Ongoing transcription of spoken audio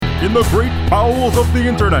In the great bowels of the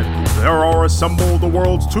internet, there are assembled the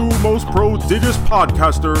world's two most prodigious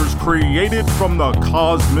podcasters created from the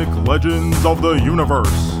cosmic legends of the universe.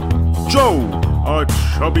 Joe, a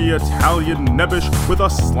chubby Italian nebbish with a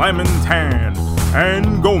slammin' tan,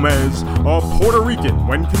 and Gomez, a Puerto Rican,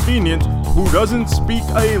 when convenient, who doesn't speak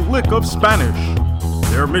a lick of Spanish.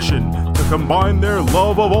 Their mission, to combine their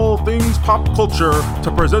love of all things pop culture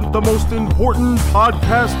to present the most important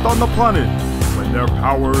podcast on the planet. When their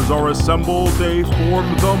powers are assembled, they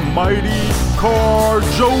form the mighty Car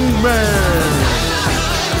Joe Man.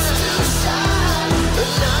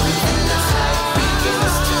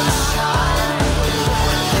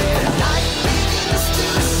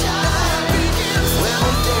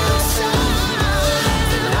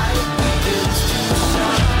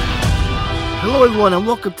 Hello everyone and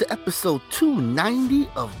welcome to episode 290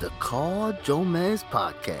 of the Car Joe Man's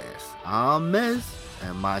podcast. I'm Mez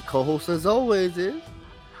and my co-host as always is...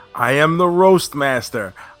 I am the roast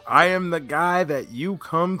master. I am the guy that you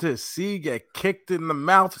come to see get kicked in the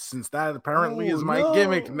mouth, since that apparently is my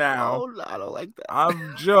gimmick now. Oh, I don't like that.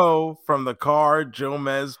 I'm Joe from the Car Joe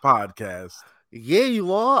Mez podcast. Yeah,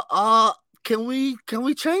 you are. Can we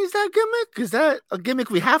change that gimmick? Is that a gimmick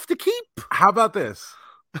we have to keep? How about this?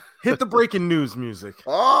 Hit the breaking news music.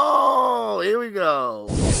 Oh, here we go.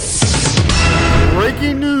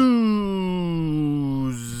 Breaking news.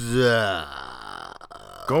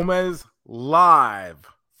 Gomez, live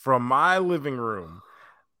from my living room.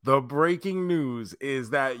 The breaking news is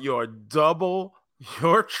that your double,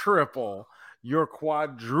 your triple, your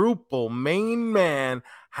quadruple main man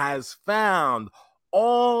has found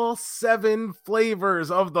all 7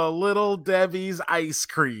 flavors of the Little Debbie's ice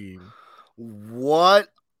cream. What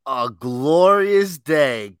a glorious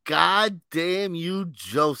day. God damn you,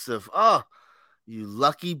 Joseph. Oh, you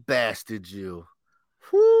lucky bastard, you.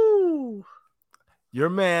 Whoo. Your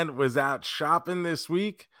man was out shopping this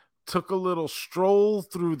week, took a little stroll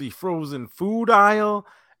through the frozen food aisle,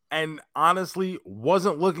 and honestly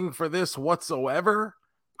wasn't looking for this whatsoever.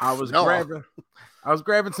 I was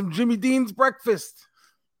grabbing some Jimmy Dean's breakfast.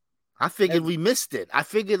 I figured we missed it. I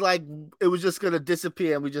figured like it was just going to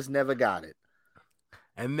disappear and we just never got it.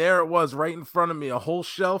 And there it was right in front of me, a whole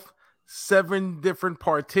shelf, 7 different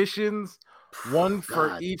partitions, one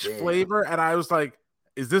for each flavor. And I was like,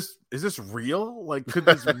 is this real? Like, could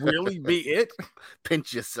this really be it?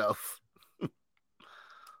 Pinch yourself.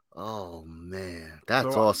 Oh, man.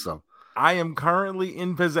 That's awesome. I am currently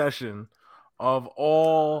in possession of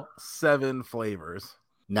all 7 flavors.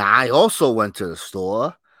 Now, I also went to the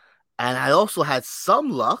store and I also had some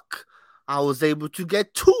luck. I was able to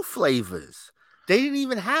get 2 flavors. They didn't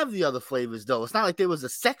even have the other flavors, though. It's not like there was a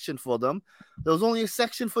section for them. There was only a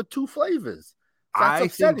section for 2 flavors. So that's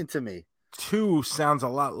upsetting to me. 2 sounds a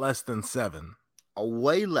lot less than 7.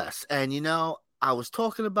 Way less. And, I was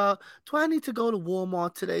talking about, do I need to go to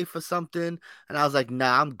Walmart today for something? And I was like,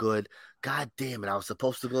 nah, I'm good. God damn it. I was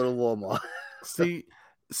supposed to go to Walmart. See,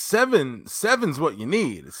 7's what you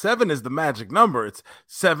need. 7 is the magic number. It's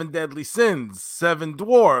 7 deadly sins, 7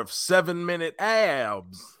 dwarfs, 7-minute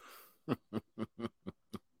abs.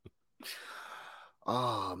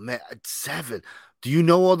 Oh, man. 7. Do you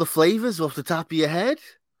know all the flavors off the top of your head?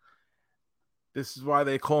 This is why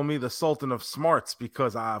they call me the Sultan of Smarts,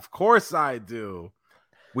 because of course I do.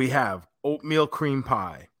 We have oatmeal cream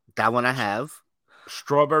pie. That one I have.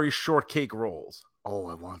 Strawberry shortcake rolls. Oh,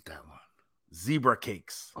 I want that one. Zebra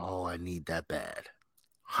cakes. Oh, I need that bad.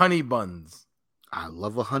 Honey buns. I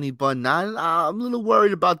love a honey bun. I'm a little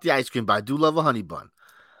worried about the ice cream, but I do love a honey bun.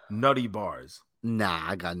 Nutty bars. Nah,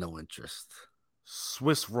 I got no interest.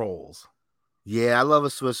 Swiss rolls. Yeah, I love a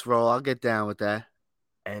Swiss roll. I'll get down with that.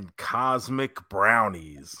 And cosmic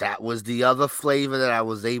brownies. That was the other flavor that I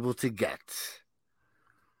was able to get,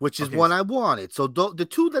 which is one I wanted. So the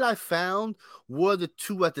 2 that I found were the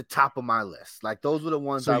 2 at the top of my list. Like, those were the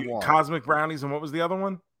ones I wanted. Cosmic brownies, and what was the other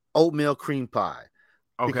one? Oatmeal cream pie.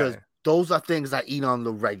 Okay. Because those are things I eat on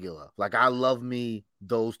the regular. Like, I love me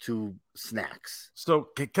those 2 snacks. So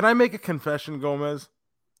can I make a confession, Gomez?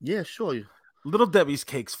 Yeah, sure. Little Debbie's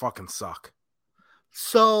cakes fucking suck.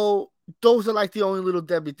 So those are like the only Little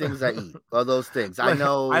Debbie things I eat, are those things. I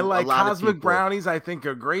know. I like cosmic brownies. I think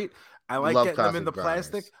are great. I like getting them in the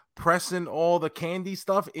plastic, pressing all the candy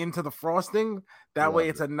stuff into the frosting. That way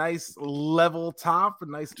it's a nice level top, a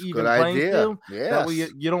nice even playing field. Yes. That way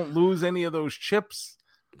you don't lose any of those chips,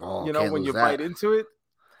 when you bite into it.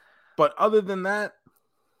 But other than that,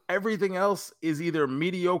 everything else is either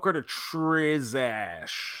mediocre to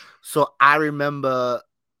trizash. So I remember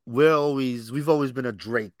we've always been a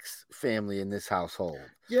Drake's family in this household.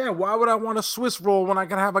 Yeah, why would I want a Swiss roll when I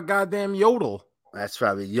can have a goddamn yodel? That's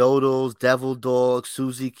right. Yodels, Devil Dogs,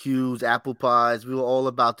 Suzy Q's, Apple Pies. We were all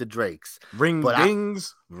about the Drakes. Ring But I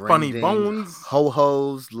dings, Ring funny dings, bones.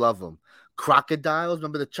 ho-hos, love them. Crocodiles,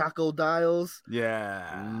 remember the Choco Dials?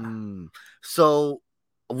 Yeah. So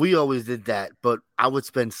we always did that, but I would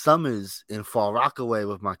spend summers in Far Rockaway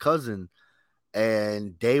with my cousin,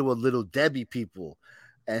 and they were Little Debbie people.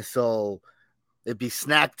 And so it'd be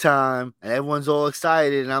snack time, and everyone's all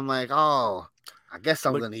excited, and I'm like, oh, I guess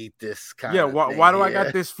I'm gonna eat this kind Yeah, of thing. why do I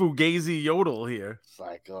got this Fugazi yodel here? It's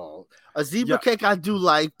like, oh, a zebra cake I do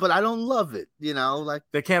like, but I don't love it. Like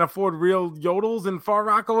they can't afford real yodels in Far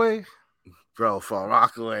Rockaway. Bro, Far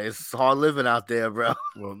Rockaway, it's hard living out there, bro.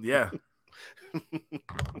 Well, yeah.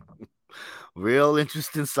 Real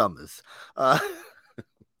interesting summers.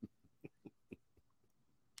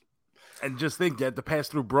 And just think, you had to pass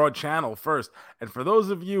through Broad Channel first. And for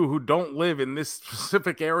those of you who don't live in this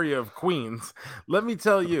specific area of Queens, let me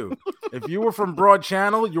tell you, if you were from Broad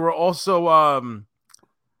Channel, you were also,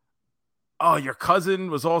 your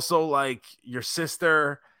cousin was also like your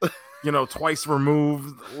sister, twice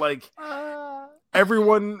removed. Like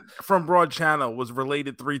everyone from Broad Channel was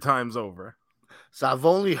related 3 times over. So I've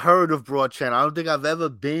only heard of Broad Channel. I don't think I've ever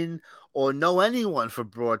been or know anyone from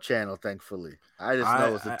Broad Channel, thankfully. I just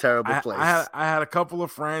know it's a terrible place. I had a couple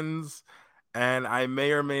of friends, and I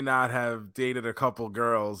may or may not have dated a couple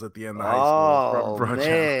girls at the end of high school from Broad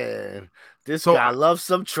Channel. This guy loves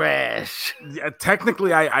some trash. Yeah,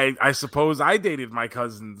 technically, I suppose I dated my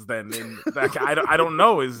cousins then. And I don't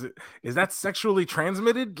know. Is that sexually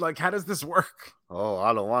transmitted? Like, how does this work? Oh,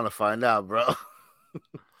 I don't want to find out, bro.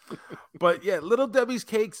 But yeah, Little Debbie's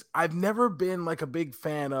cakes, I've never been like a big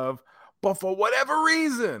fan of, but for whatever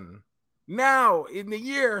reason, now in the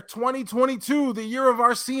year 2022, the year of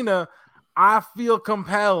Arsena, I feel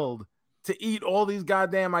compelled to eat all these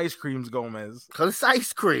goddamn ice creams, Gomez. Because it's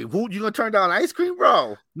ice cream. Who you gonna turn down ice cream,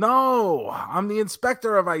 bro? No, I'm the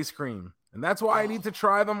inspector of ice cream, and that's why I need to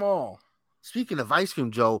try them all. Speaking of ice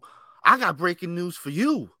cream, Joe, I got breaking news for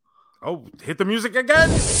you. Oh, hit the music again.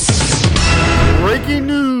 Breaking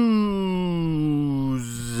news.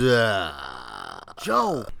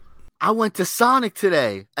 Joe, I went to Sonic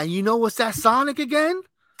today, and you know what's at Sonic again?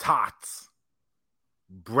 Tots.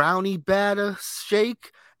 Brownie batter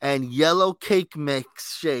shake and yellow cake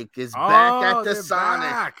mix shake is back at the Sonic.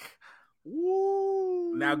 Back.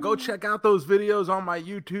 Woo. Now go check out those videos on my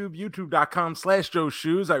YouTube, youtube.com/Joe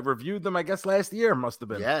Shoes. I reviewed them, I guess, last year, must have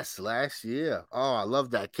been. Yes, last year. Oh, I love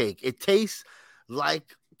that cake. It tastes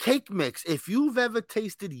like cake mix. If you've ever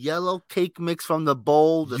tasted yellow cake mix from the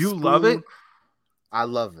bowl, love it? I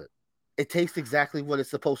love it. It tastes exactly what it's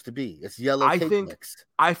supposed to be. It's yellow cake mix.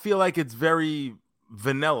 I feel like it's very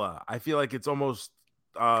vanilla. I feel like it's almost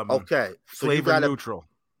okay, so flavor neutral.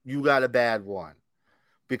 You got a bad one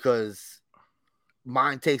because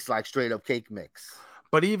mine tastes like straight up cake mix.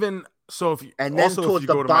 But even so, if you and then also towards if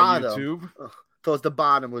you the go bottom, to my YouTube, towards the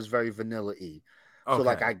bottom was very vanilla-y.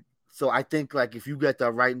 Okay. So I think like if you get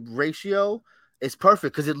the right ratio, it's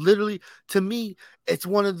perfect because it literally, to me, it's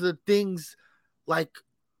one of the things. Like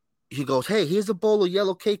he goes, "Hey, here's a bowl of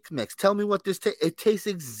yellow cake mix. Tell me what this tastes." It tastes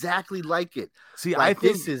exactly like it. See, like, I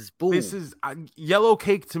think this is boom. This is yellow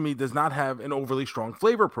cake to me does not have an overly strong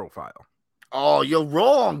flavor profile. Oh, you're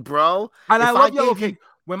wrong, bro. And I love yellow cake.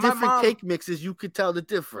 When different cake mixes, you could tell the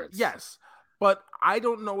difference. Yes, but I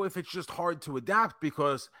don't know if it's just hard to adapt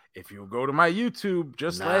because if you go to my YouTube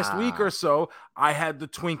last week or so, I had the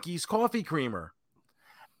Twinkies coffee creamer.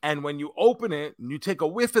 And when you open it and you take a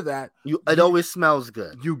whiff of that, it always smells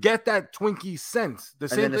good. You get that Twinkie scent. The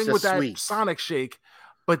same thing with that Sonic shake,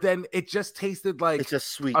 but then it just tasted like it's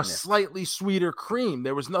just a slightly sweeter cream.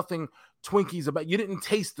 There was nothing Twinkies about. You didn't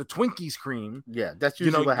taste the Twinkies cream. Yeah, that's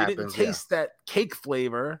usually what happens. You didn't taste that cake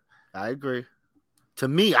flavor. I agree. To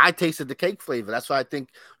me, I tasted the cake flavor. That's why I think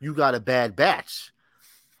you got a bad batch.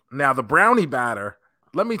 Now the brownie batter.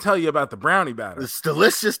 Let me tell you about the brownie batter. It's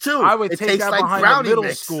delicious too. I would take that like behind the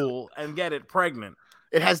middle school and get it pregnant.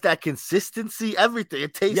 It has that consistency, everything.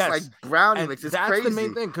 It tastes like brownie mix. It's that's crazy. The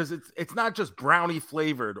main thing because it's not just brownie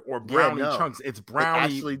flavored or brownie chunks. It's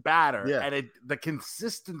brownie batter, and the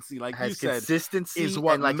consistency, like you said, consistency is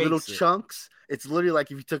what and like makes little it. chunks. It's literally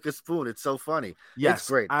like if you took a spoon. It's so funny. Yes, it's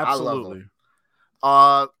great. Absolutely. I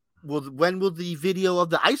love them. When will the video of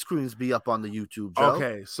the ice creams be up on the YouTube, Joe?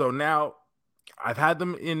 Okay, so now I've had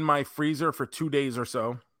them in my freezer for 2 days or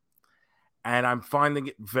so, and I'm finding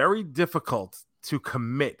it very difficult to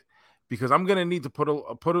commit because I'm gonna need to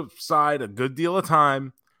put aside a good deal of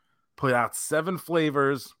time, put out 7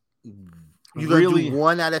 flavors. You gonna do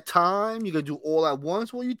one at a time? You gonna do all at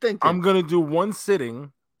once? What are you thinking? I'm gonna do one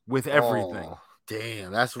sitting with everything.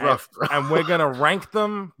 Damn, that's rough, bro. And we're gonna rank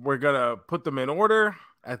them. We're gonna put them in order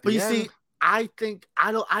at the But you end. see, I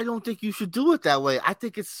don't think you should do it that way. I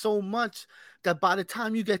think it's so much that by the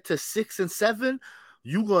time you get to 6 and 7,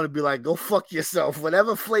 you're gonna be like, go fuck yourself.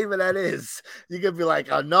 Whatever flavor that is, you're gonna be like,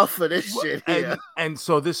 enough of this shit here. And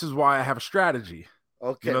so this is why I have a strategy.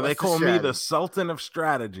 Okay, they call me the Sultan of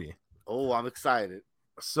strategy. Oh, I'm excited.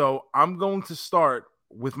 So I'm going to start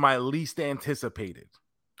with my least anticipated.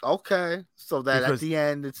 Okay, so that because at the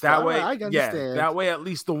end it's that way. I understand. Yeah, that way at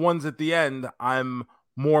least the ones at the end I'm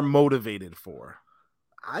more motivated for.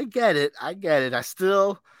 I get it. I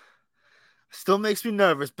still makes me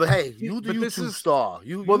nervous, but hey, you the YouTube star.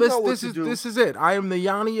 You know what to do. This is it. I am the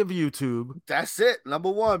Yanni of YouTube. That's it. Number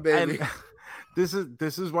one, baby. And this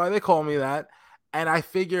is why they call me that. And I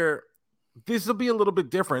figure this will be a little bit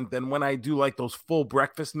different than when I do like those full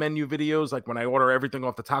breakfast menu videos, like when I order everything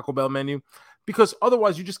off the Taco Bell menu, because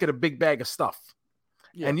otherwise you just get a big bag of stuff.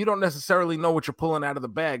 Yeah. And you don't necessarily know what you're pulling out of the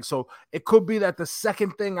bag. So it could be that the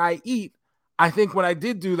second thing I eat, I think when I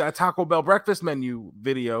did do that Taco Bell breakfast menu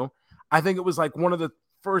video, I think it was like one of the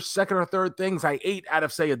first, second, or third things I ate out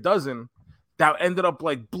of, say, a dozen that ended up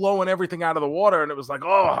like blowing everything out of the water. And it was like,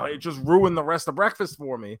 oh, it just ruined the rest of breakfast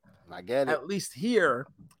for me. I get it. At least here,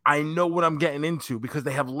 I know what I'm getting into because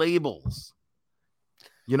they have labels.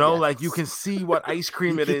 You know, yes. Like you can see what ice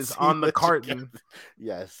cream it is on the carton.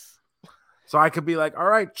 Yes. So I could be like, all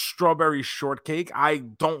right, strawberry shortcake. I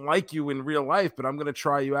don't like you in real life, but I'm going to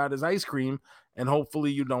try you out as ice cream and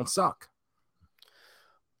hopefully you don't suck.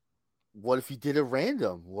 What if you did it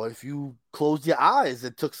random? What if you closed your eyes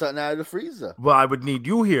and took something out of the freezer? Well, I would need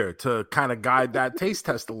you here to kind of guide that taste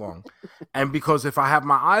test along. And because if I have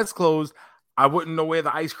my eyes closed, I wouldn't know where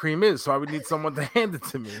the ice cream is. So I would need someone to hand it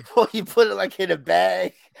to me. Well, you put it like in a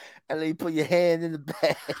bag and then you put your hand in the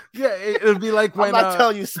bag. Yeah, it would be like when... I'm not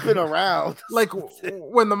telling you spin around. Like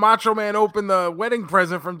when the Macho Man opened the wedding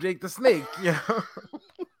present from Jake the Snake. Yeah.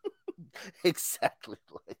 Exactly.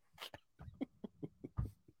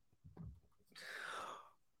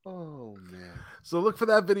 Oh, man. So look for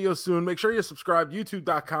that video soon. Make sure you're subscribed,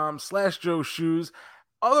 youtube.com/Joe Shoes.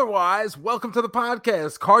 Otherwise, welcome to the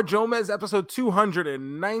podcast. Car Jomez, episode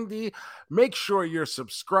 290. Make sure you're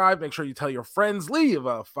subscribed. Make sure you tell your friends. Leave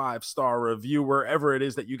a 5-star review wherever it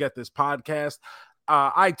is that you get this podcast.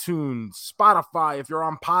 iTunes, Spotify. If you're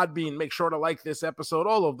on Podbean, make sure to like this episode.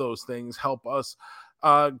 All of those things help us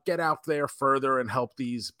get out there further and help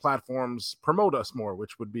these platforms promote us more,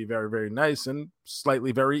 which would be very, very nice and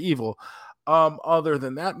slightly very evil. Other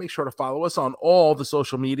than that, make sure to follow us on all the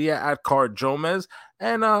social media at Card Jomez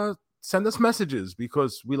and send us messages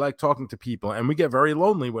because we like talking to people and we get very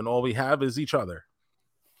lonely when all we have is each other.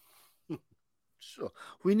 Sure.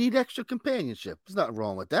 We need extra companionship. There's nothing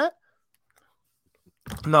wrong with that.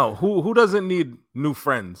 No, who doesn't need new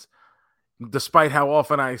friends? Despite how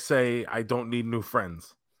often I say I don't need new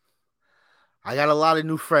friends. I got a lot of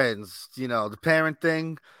new friends. You know, the parent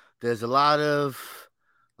thing, there's a lot of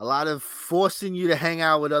forcing you to hang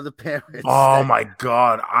out with other parents. Oh my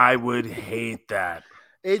God, I would hate that.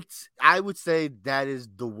 I would say that is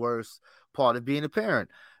the worst part of being a parent,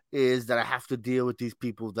 is that I have to deal with these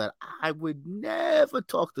people that I would never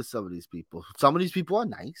talk to. Some of these people. Some of these people are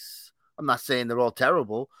nice. I'm not saying they're all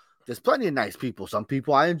terrible. There's plenty of nice people. Some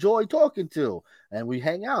people I enjoy talking to, and we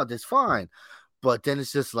hang out. It's fine. But then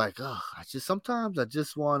it's just like, sometimes I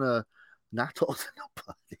just want to not talk to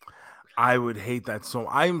nobody. I would hate that. So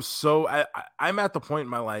I'm at the point in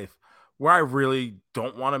my life where I really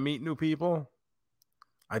don't want to meet new people.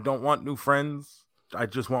 I don't want new friends. I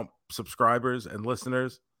just want subscribers and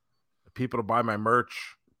listeners, people to buy my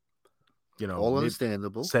merch. You know, all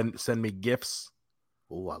understandable. Send me gifts.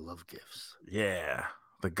 Oh, I love gifts. Yeah.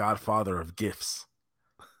 The godfather of gifts.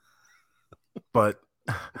 But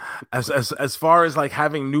as far as like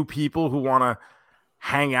having new people who want to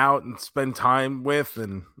hang out and spend time with,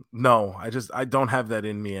 and no, I don't have that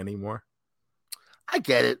in me anymore. I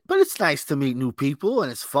get it, but it's nice to meet new people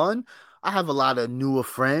and it's fun. I have a lot of newer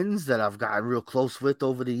friends that I've gotten real close with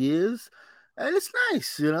over the years, and it's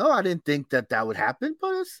nice. You know, I didn't think that would happen,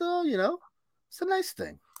 but it's it's a nice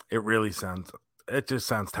thing. It just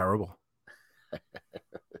sounds terrible.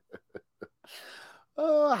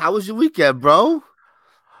 How was your weekend, bro?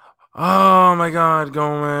 Oh my God,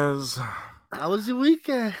 Gomez. How was your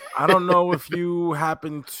weekend? I don't know if you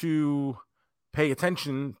happen to pay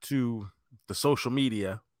attention to the social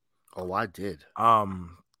media. Oh, I did.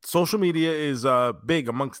 Social media is big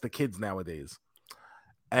amongst the kids nowadays.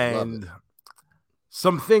 And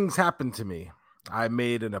some things happened to me. I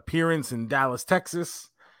made an appearance in Dallas, Texas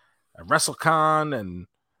at WrestleCon, and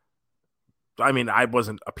I mean, I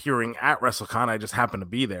wasn't appearing at WrestleCon. I just happened to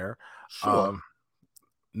be there. Sure.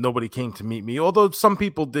 Nobody came to meet me, although some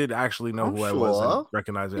people did actually know I'm who I was and sure.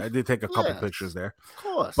 recognize me. I did take a couple Yes, pictures there. Of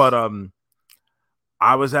course. But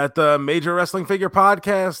I was at the Major Wrestling Figure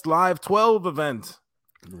Podcast Live 12 event.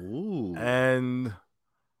 Ooh. And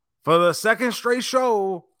for the second straight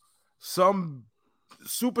show, some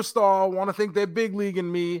superstar want to think they're big league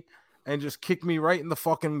in me and just kick me right in the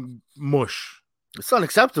fucking mush. It's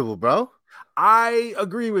unacceptable, bro. I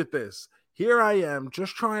agree with this. Here I am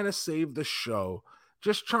just trying to save the show,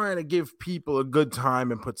 just trying to give people a good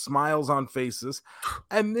time and put smiles on faces.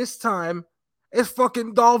 And this time, it's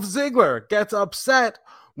fucking Dolph Ziggler gets upset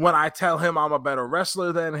when I tell him I'm a better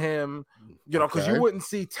wrestler than him. You know, because you wouldn't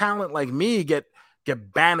see talent like me get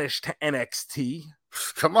banished to NXT.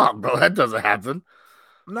 Come on, bro. That doesn't happen.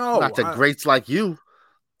 No. Not to greats like you.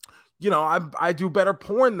 You know, I do better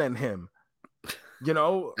porn than him. You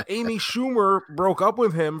know, Amy Schumer broke up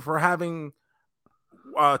with him for having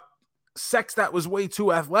sex that was way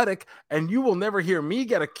too athletic, and you will never hear me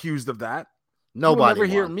get accused of that. Nobody will never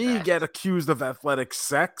hear me get accused of athletic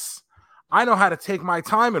sex. I know how to take my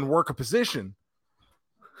time and work a position.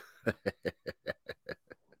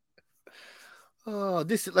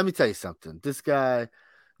 Let me tell you something. This guy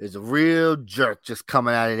is a real jerk, just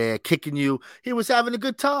coming out of there, kicking you. He was having a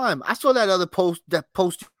good time. I saw that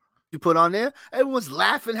post you put on there. Everyone's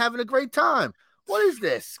laughing, having a great time. What is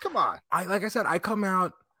this? Come on. Like I said, I come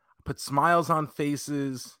out, put smiles on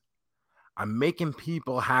faces. I'm making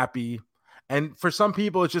people happy. And for some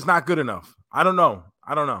people, it's just not good enough. I don't know.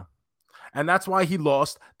 And that's why he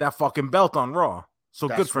lost that fucking belt on Raw. So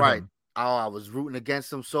that's good for him. Oh, I was rooting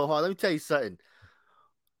against him so hard. Let me tell you something.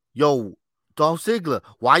 Yo, Dolph Ziggler,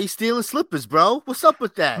 why you stealing slippers, bro? What's up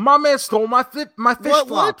with that? My man stole my fish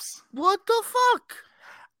flops. What the fuck?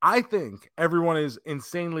 I think everyone is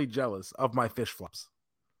insanely jealous of my fish flops.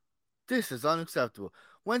 This is unacceptable.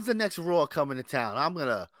 When's the next Raw coming to town? I'm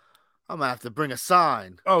gonna have to bring a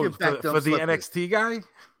sign. Oh, for the NXT guy?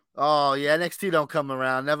 Oh yeah, NXT don't come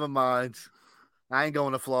around. Never mind. I ain't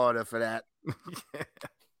going to Florida for that. Yeah.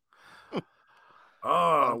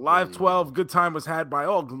 Oh, Live 12, good time was had by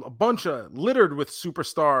a bunch of littered with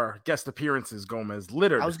superstar guest appearances, Gomez.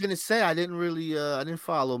 Littered. I was gonna say I didn't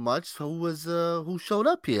follow much. Who showed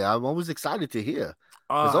up here? I'm always excited to hear.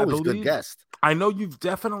 There's always good guests. I know you've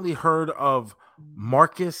definitely heard of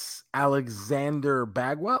Marcus Alexander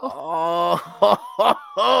Bagwell. Oh,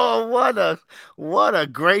 what a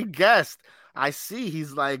great guest. I see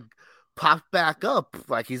he's like popped back up,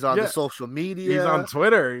 like he's on the social media. He's on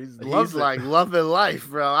Twitter. He's like loving life,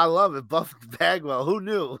 bro. I love it. Buff Bagwell. Who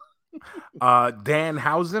knew? Dan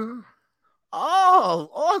Housen.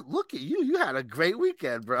 Oh, look at you. You had a great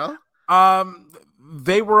weekend, bro.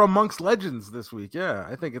 They were amongst legends this week. Yeah,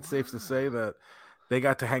 I think it's safe to say that they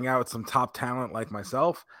got to hang out with some top talent like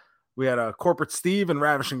myself. We had a Corporate Steve and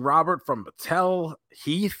Ravishing Robert from Mattel,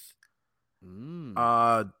 Heath,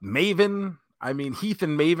 Maven. I mean, Heath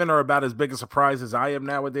and Maven are about as big a surprise as I am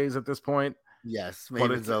nowadays at this point. Yes,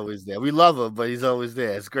 Maven's always there. We love him, but he's always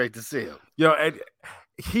there. It's great to see him. You know, and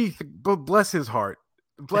Heath, bless his heart.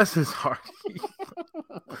 Bless his heart.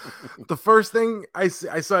 The first thing I see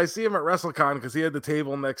him at WrestleCon because he had the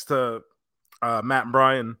table next to Matt and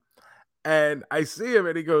Brian. And I see him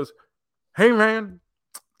and he goes, "Hey, man,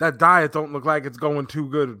 that diet don't look like it's going too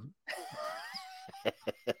good."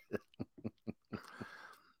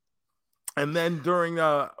 And then during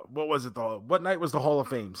what night was the Hall of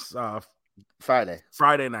Fames? Friday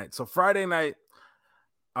night. So Friday night,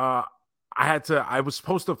 I was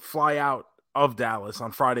supposed to fly out of Dallas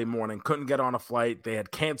on Friday morning. Couldn't get on a flight. They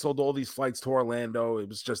had canceled all these flights to Orlando. It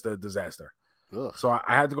was just a disaster. Ugh. So I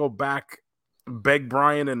had to go back, beg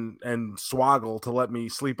Brian and Swoggle to let me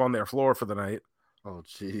sleep on their floor for the night. Oh,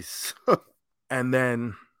 jeez. And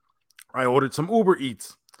then I ordered some Uber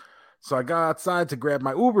Eats. So I got outside to grab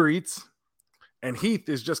my Uber Eats. And Heath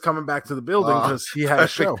is just coming back to the building because he had a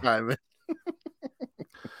show.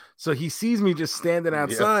 So he sees me just standing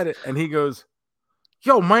outside and he goes,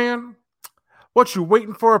 "Yo, man, what, you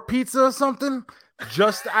waiting for a pizza or something?"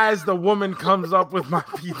 Just as the woman comes up with my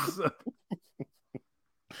pizza.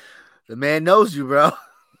 The man knows you, bro.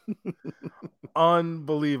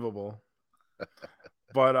 Unbelievable.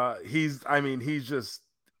 But he is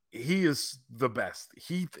the best.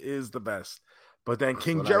 Heath is the best. But then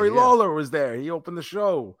King Jerry Lawler was there. He opened the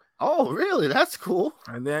show. Oh, really? That's cool.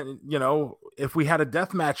 And then, if we had a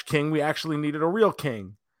deathmatch king, we actually needed a real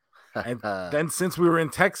king. And then since we were in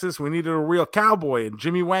Texas, we needed a real cowboy. And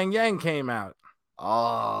Jimmy Wang Yang came out.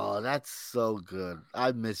 Oh, that's so good.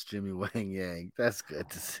 I miss Jimmy Wang Yang. That's good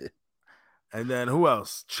to see. And then who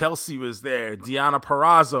else? Chelsea was there. Deanna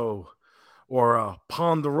Perrazzo, or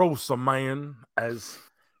Ponderosa Man, as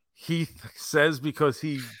Heath says, because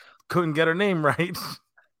he couldn't get her name right.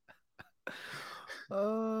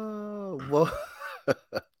 Well,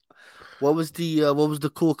 what was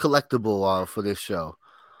the cool collectible for this show?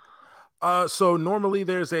 So normally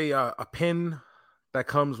there's a pin that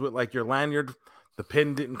comes with like your lanyard. The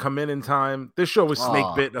pin didn't come in time. This show was snake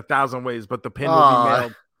bit 1,000 ways, but the pin will be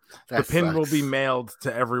mailed. The pin will be mailed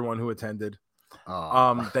to everyone who attended.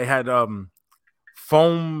 They had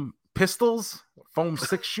foam pistols, foam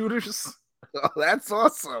 6-shooters. Oh, that's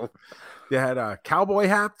awesome. They had cowboy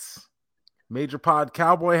hats, Major Pod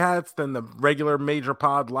cowboy hats, then the regular Major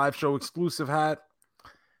Pod live show exclusive hat.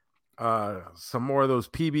 Some more of those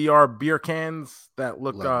PBR beer cans that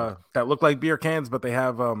look like beer cans, but they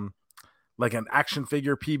have like an action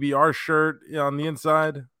figure PBR shirt on the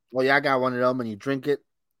inside. Well, yeah, I got one of them, and you drink it.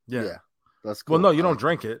 Yeah, that's cool. Well, no, you don't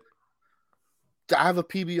drink it. I have a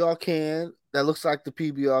PBR can that looks like the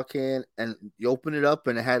PBR can, and you open it up,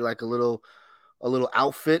 and it had like a little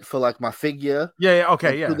outfit for like my figure. Yeah,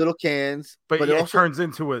 okay, yeah. 2 little cans, but it also turns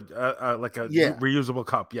into a reusable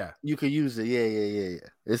cup. Yeah, you could use it. Yeah.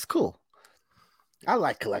 It's cool. I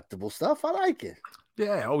like collectible stuff. I like it.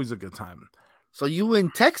 Yeah, always a good time. So you were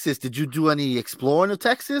in Texas. Did you do any exploring of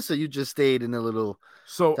Texas, or you just stayed in that little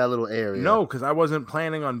area? No, because I wasn't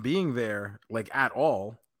planning on being there like at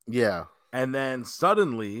all. Yeah. And then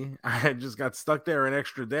suddenly I just got stuck there an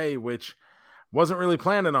extra day, which wasn't really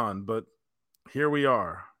planning on, but here we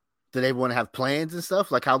are. Did everyone have plans and stuff?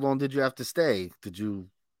 Like, how long did you have to stay?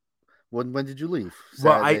 When did you leave?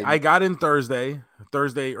 Saturday? Well, I got in Thursday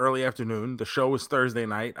early afternoon. The show was Thursday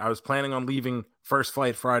night. I was planning on leaving first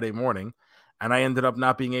flight Friday morning, and I ended up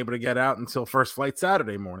not being able to get out until first flight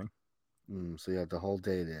Saturday morning. So you had the whole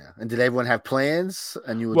day there. And did everyone have plans?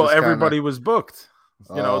 And you were everybody was booked.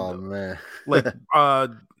 Man. Like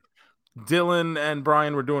Dylan and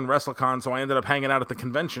Brian were doing WrestleCon, so I ended up hanging out at the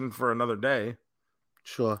convention for another day.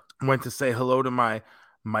 Sure. Went to say hello to my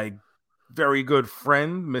very good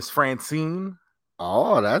friend, Miss Francine.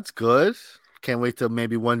 Oh, that's good. Can't wait to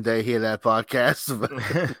maybe one day hear that podcast.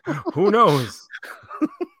 Who knows?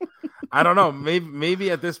 I don't know. Maybe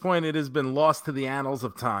at this point it has been lost to the annals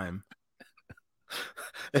of time.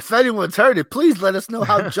 If anyone's heard it, please let us know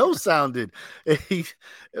how Joe sounded.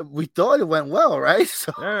 We thought it went well, right?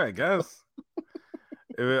 So. Yeah, I guess.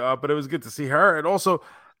 But it was good to see her. And also,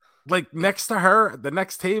 like, next to her, the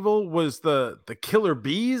next table was the Killer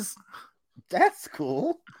Bees. That's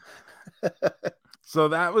cool. So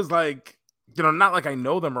that was like, not like I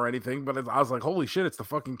know them or anything, but I was like, holy shit, it's the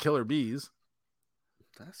fucking Killer Bees.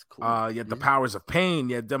 That's cool. You had the Powers of Pain,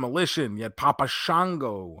 you had Demolition, you had Papa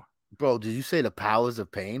Shango. Bro, did you say the Powers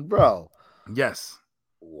of Pain, bro? Yes.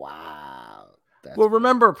 Wow.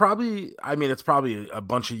 Remember, it's probably a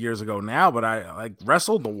bunch of years ago now, but I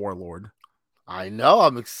wrestled the Warlord. I know.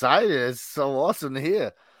 I'm excited. It's so awesome to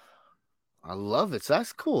hear. I love it. So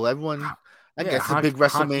that's cool. Everyone, I guess a big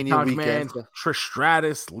WrestleMania weekend. Trish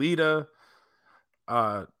Stratus, Lita.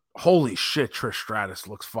 Holy shit, Trish Stratus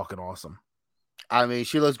looks fucking awesome. I mean,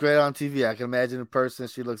 she looks great on TV. I can imagine in person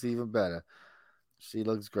she looks even better. She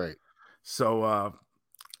looks great. So,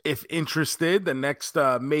 if interested, the next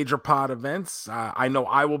Major Pod events, I know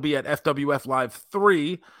I will be at FWF Live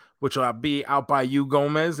 3, which will be out by you,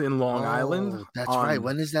 Gomez, in Long Island. That's right.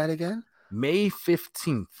 When is that again? May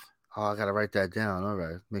 15th. Oh, I got to write that down. All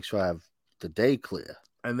right. Make sure I have the day clear.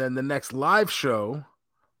 And then the next live show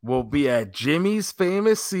will be at Jimmy's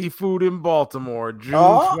Famous Seafood in Baltimore, June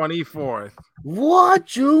 24th. What?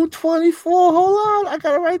 June 24th? Hold on. I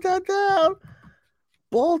got to write that down.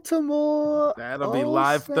 Baltimore. That'll be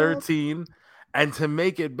Live 13. And to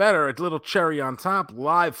make it better, a little cherry on top,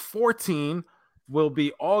 Live 14 will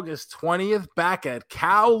be August 20th back at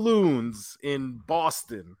Kowloon's in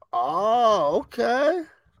Boston. Oh, okay.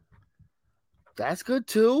 That's good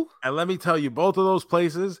too. And let me tell you, both of those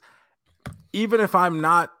places, even if I'm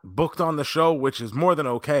not booked on the show, which is more than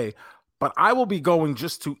okay, but I will be going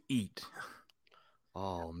just to eat.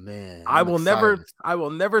 Oh man. I will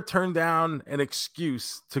never turn down an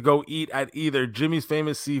excuse to go eat at either Jimmy's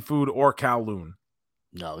Famous Seafood or Kowloon.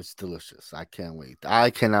 No, it's delicious. I can't wait. I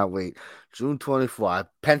cannot wait. June 24th. I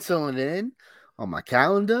pencil it in on my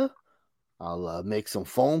calendar. I'll make some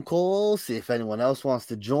phone calls, see if anyone else wants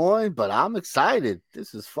to join, but I'm excited.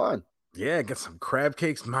 This is fun. Yeah, get some crab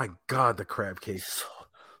cakes. My God, the crab cakes.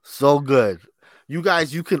 So good. You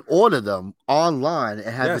guys, you can order them online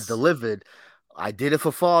and have it delivered. I did it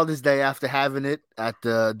for Father's Day after having it at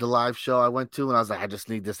the live show I went to, and I was like, I just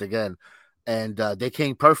need this again. And they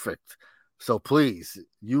came perfect. So please,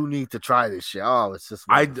 you need to try this shit. Oh, it's just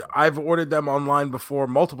wonderful. I've ordered them online before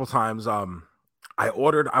multiple times. I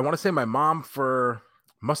ordered, I want to say my mom for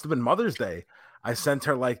must have been Mother's Day. I sent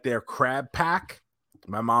her like their crab pack.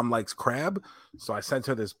 My mom likes crab, so I sent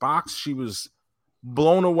her this box. She was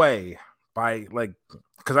blown away by like,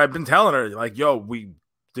 because I've been telling her like, yo, we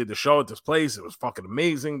did the show at this place. It was fucking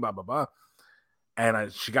amazing, blah blah blah.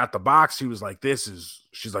 And she got the box. She's like, this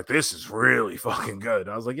is really fucking good.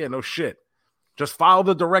 I was like, yeah, no shit. Just follow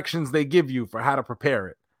the directions they give you for how to prepare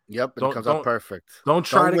it. Yep, and it comes out perfect. Don't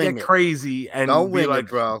try to get crazy and don't be wing like, it,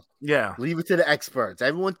 bro. Yeah. Leave it to the experts.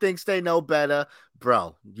 Everyone thinks they know better.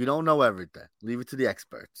 Bro, you don't know everything. Leave it to the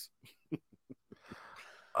experts.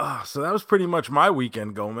 So that was pretty much my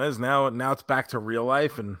weekend, Gomez. Now it's back to real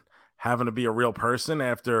life and having to be a real person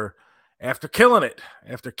after killing it.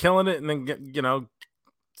 After killing it and then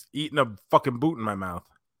eating a fucking boot in my mouth.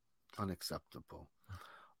 Unacceptable.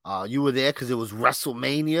 You were there because it was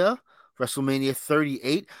WrestleMania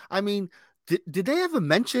 38. I mean, did they ever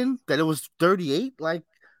mention that it was 38? Like,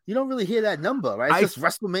 you don't really hear that number, right? It's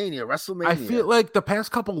just WrestleMania. I feel like the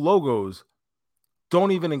past couple logos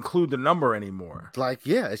don't even include the number anymore. Like,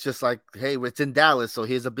 yeah, it's just like, hey, it's in Dallas, so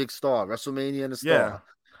here's a big star, WrestleMania and a star. Yeah.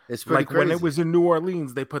 It's pretty crazy. When it was in New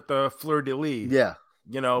Orleans, they put the fleur de lis. Yeah.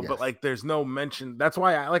 Yes. But like there's no mention. That's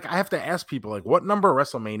why I have to ask people like, what number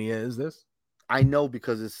WrestleMania is this? I know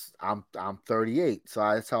because I'm 38, so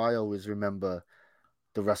that's how I always remember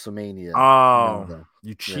the WrestleMania. Oh, number.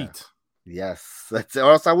 You cheat. Yeah. Yes, that's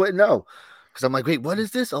or else I wouldn't know. Because I'm like, wait, what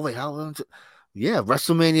is this? Oh wait, how long? Yeah,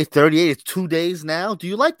 WrestleMania 38. It's 2 days now. Do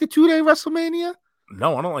you like the 2-day WrestleMania?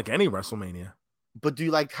 No, I don't like any WrestleMania. But do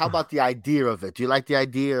you like? How about the idea of it? Do you like the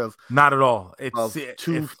idea of? Not at all. It's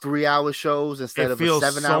 2-3 hour shows instead of a 7-hour show. It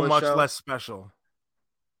feels so much less special.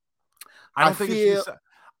 I don't think it's.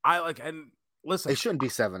 I like and. Listen, it shouldn't be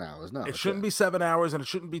 7 hours. No, it shouldn't be 7 hours, and it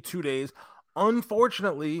shouldn't be 2 days.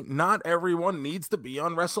 Unfortunately, not everyone needs to be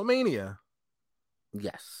on WrestleMania.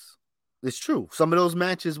 Yes, it's true. Some of those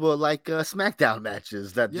matches were like SmackDown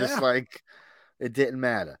matches that just like it didn't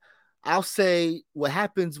matter. I'll say what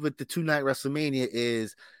happens with the 2-night WrestleMania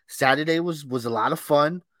is Saturday was a lot of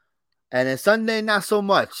fun, and then Sunday not so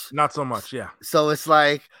much. Not so much, yeah. So it's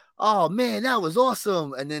like, oh man, that was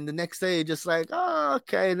awesome, and then the next day just like, oh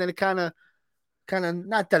okay, and then it kind of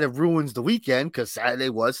not that it ruins the weekend because Saturday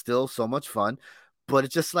was still so much fun, but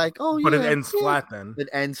it's just like, oh yeah, but it ends flat then. It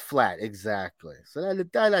ends flat, exactly. So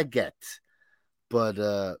that I get, but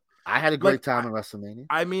I had a great time at WrestleMania.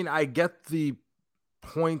 I mean, I get the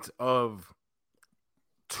point of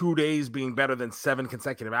 2 days being better than 7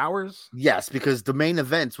 consecutive hours. Yes, because the main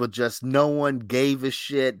events were just no one gave a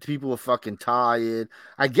shit. People were fucking tired.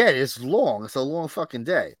 I get it. It's long. It's a long fucking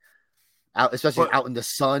day. Especially out in the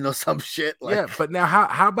sun or some shit. Like. Yeah, but now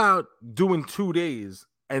how about doing 2 days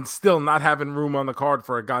and still not having room on the card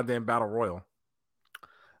for a goddamn Battle Royal?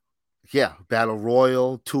 Yeah, Battle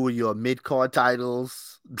Royal, 2 of your mid-card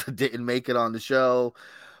titles didn't make it on the show.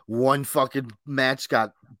 One fucking match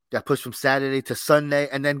got pushed from Saturday to Sunday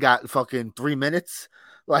and then got fucking 3 minutes.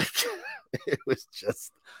 Like, it was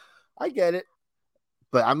just, I get it.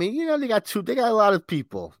 But I mean, they got a lot of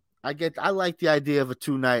people. I like the idea of a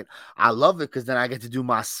 2-night. I love it because then I get to do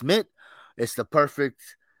my Smith. It's the perfect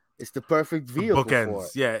vehicle bookends. for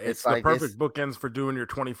it. Yeah, it's the perfect bookends for doing your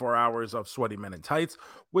 24 hours of Sweaty Men in Tights,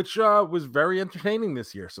 which was very entertaining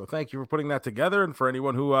this year. So thank you for putting that together and for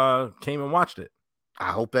anyone who came and watched it.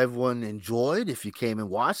 I hope everyone enjoyed. If you came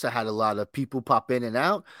and watched, I had a lot of people pop in and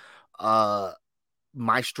out.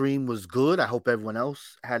 My stream was good. I hope everyone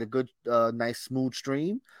else had a good, nice, smooth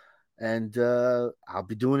stream. And I'll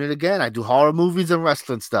be doing it again. I do horror movies and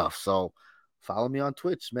wrestling stuff. So follow me on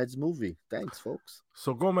Twitch, Meds Movie. Thanks, folks.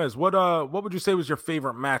 So Gomez, what would you say was your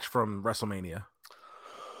favorite match from WrestleMania?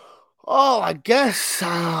 Oh, I guess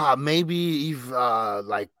maybe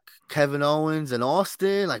like Kevin Owens and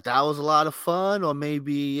Austin. Like that was a lot of fun. Or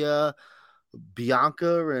maybe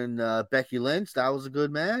Bianca and Becky Lynch. That was a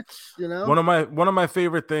good match. One of my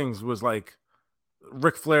favorite things was like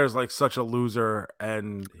Ric Flair's like such a loser,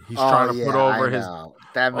 and he's trying to put over his.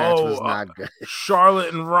 That match was not good.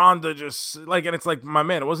 Charlotte and Ronda just like, and it's like, my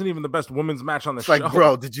man, it wasn't even the best women's match on the show. Like,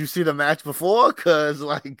 bro, did you see the match before? Because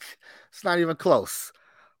like, it's not even close.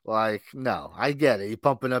 Like, no, I get it. You're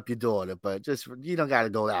pumping up your daughter, but just you don't got to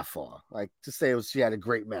go that far. Like, to say she had a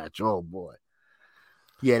great match. Oh boy,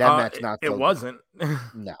 yeah, that match not. It wasn't.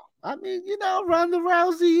 No, I mean, Ronda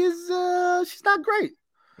Rousey is she's not great.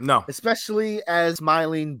 No, especially as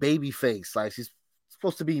smiling baby face. Like she's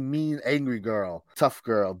supposed to be mean, angry girl, tough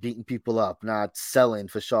girl, beating people up, not selling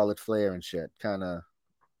for Charlotte Flair and shit. Kind of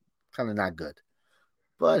not good.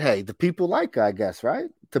 But hey, the people like her, I guess, right?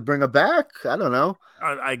 To bring her back, I don't know.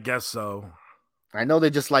 I guess so. I know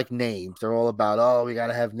they just like names. They're all about, oh, we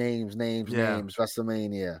gotta have names, Yeah.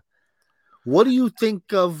 WrestleMania. What do you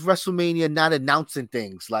think of WrestleMania not announcing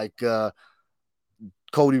things like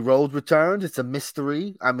Cody Rhodes returns? It's a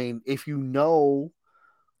mystery. I mean, if you know,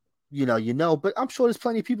 you know, but I'm sure there's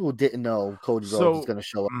plenty of people who didn't know Cody Rhodes is So going to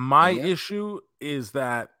show up. my issue is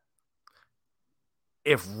that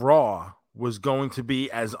if Raw was going to be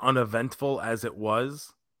as uneventful as it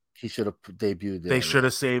was, he should have debuted. They should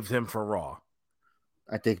have saved him for Raw.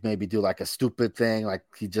 I think maybe do like a stupid thing, like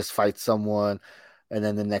he just fights someone, and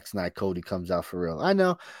then the next night Cody comes out for real. I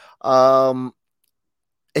know.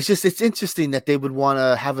 It's interesting that they would want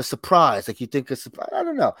to have a surprise. Like you think a surprise. I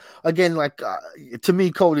don't know. Again, like to me,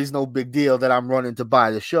 Cody's no big deal that I'm running to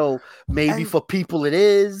buy the show. Maybe for people it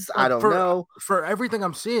is. I don't know. For everything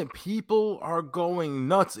I'm seeing, people are going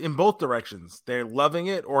nuts in both directions. They're loving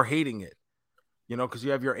it or hating it. You know, because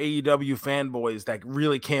you have your AEW fanboys that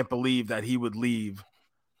really can't believe that he would leave.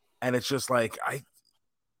 And it's just like,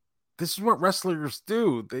 this is what wrestlers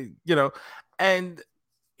do. They, and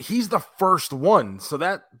he's the first one. So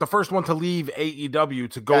the first one to leave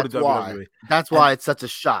AEW to go to WWE. That's why it's such a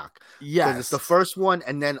shock. Yes. Because it's the first one.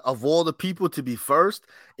 And then of all the people to be first,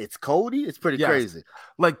 it's Cody. It's pretty crazy.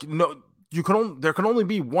 Like, no, there can only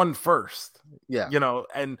be one first. Yeah.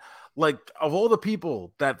 And like of all the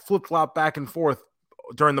people that flip-flop back and forth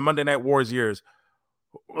during the Monday Night Wars years,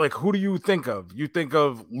 like who do you think of? You think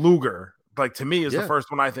of Luger. Like to me is the first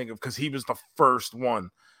one I think of because he was the first one.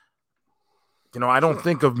 I don't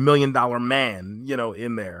think of $1 Million Man,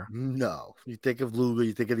 in there. No, you think of Luger,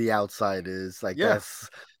 you think of the Outsiders,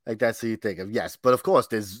 that's who you think of. Yes, but of course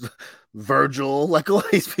there's Virgil, like all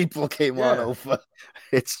these people came on over.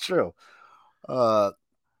 It's true. So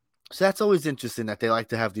that's always interesting that they like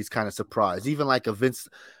to have these kind of surprise. Even like a Vince,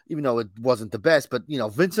 even though it wasn't the best, but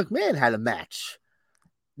Vince McMahon had a match.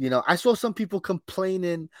 I saw some people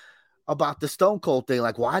complaining about the Stone Cold thing,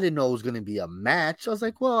 like, well, I didn't know it was going to be a match. I was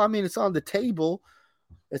like, well, I mean, it's on the table.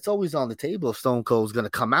 It's always on the table if Stone Cold's going to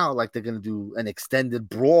come out, like they're going to do an extended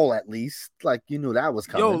brawl at least. Like, you knew that was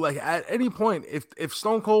coming. Yo, like at any point, if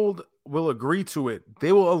Stone Cold will agree to it,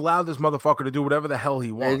 they will allow this motherfucker to do whatever the hell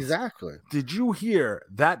he wants. Exactly. Did you hear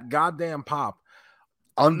that goddamn pop?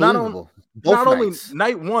 Unbelievable. Not only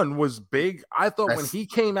night one was big, I thought when he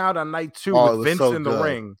came out on night two with Vince in the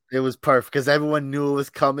ring. It was perfect because everyone knew it was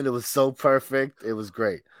coming. It was so perfect. It was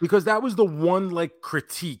great. Because that was the one like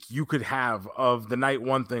critique you could have of the night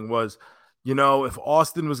one thing was, if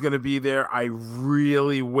Austin was going to be there, I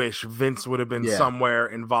really wish Vince would have been somewhere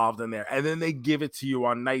involved in there. And then they give it to you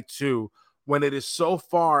on night two when it is so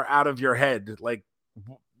far out of your head. Like,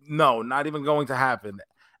 no, not even going to happen.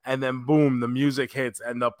 And then boom, the music hits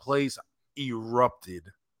and the place erupted.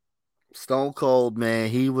 Stone Cold, man,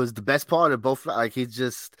 he was the best part of both. Like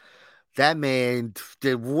that man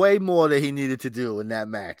did way more than he needed to do in that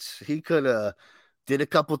match. He could have did a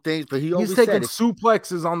couple things, but he's taking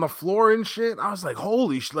suplexes on the floor and shit. I was like,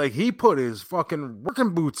 holy shit! Like he put his fucking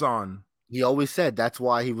working boots on. He always said that's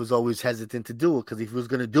why he was always hesitant to do it because if he was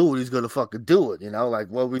gonna do it, he's gonna fucking do it. Like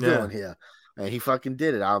what are we doing here? And he fucking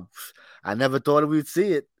did it. I never thought we'd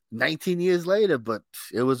see it 19 years later, but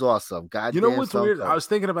it was awesome. God, you know what's weird? I was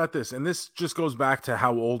thinking about this, and this just goes back to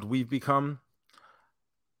how old we've become.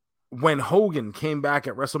 When Hogan came back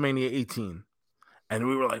at WrestleMania 18, and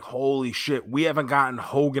we were like, holy shit, we haven't gotten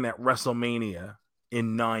Hogan at WrestleMania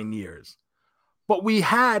in 9 years. But we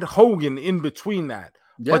had Hogan in between that.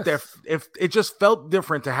 Yes. But if it just felt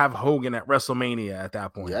different to have Hogan at WrestleMania at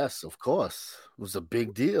that point. Yes, of course. It was a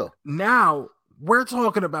big deal. Now, we're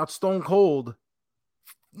talking about Stone Cold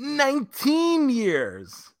 19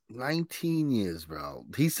 years. 19 years, bro.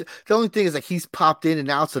 The only thing is like he's popped in and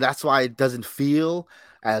out, so that's why it doesn't feel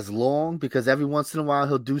as long because every once in a while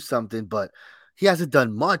he'll do something, but he hasn't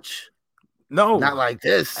done much. No, not like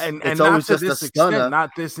this. And it's always just a stunner, extent,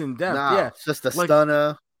 not this in depth. Yeah, it's just a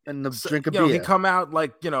stunner and the drink of beer. He come out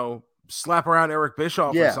like slap around Eric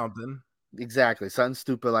Bischoff or something. Exactly, something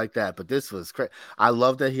stupid like that. But this was crazy. I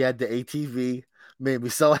love that he had the ATV. Made me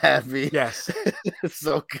so happy. Yes,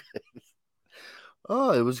 so good.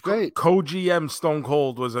 Oh, it was great. Co-GM Stone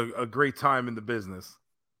Cold was a great time in the business.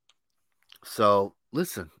 So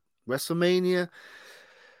listen, WrestleMania.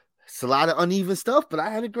 It's a lot of uneven stuff, but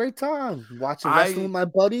I had a great time watching wrestling with my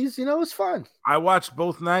buddies. It was fun. I watched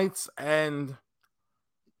both nights, and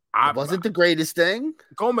it wasn't the greatest thing.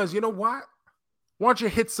 Gomez, you know what? Why don't you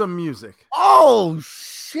hit some music? Oh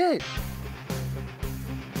shit!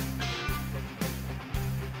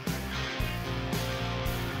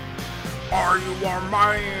 Are you a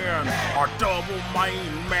man? A double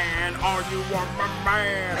main man? Are you a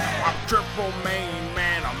man? A triple main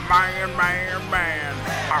man? A man?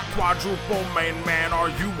 A quadruple main man? Are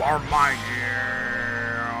you a man?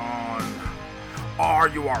 Are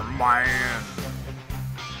you a man?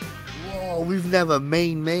 Whoa, we've never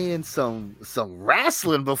man some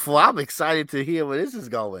wrestling before. I'm excited to hear where this is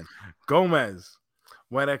going. Gomez,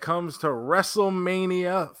 when it comes to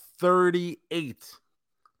WrestleMania 38,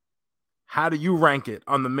 how do you rank it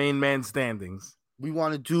on the main man standings? We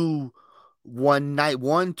want to do one night,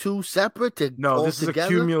 1, 2 separate to No, this together? is a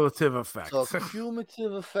cumulative effect. So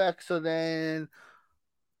cumulative effect. So then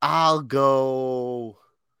I'll go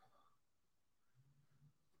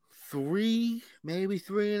 3, maybe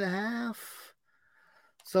 3.5.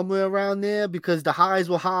 Somewhere around there, because the highs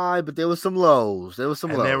were high, but there were some lows. There were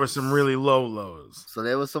some really low lows. So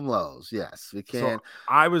there were some lows. Yes, we can't. So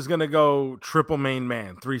I was gonna go triple main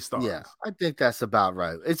man, 3 stars. Yeah, I think that's about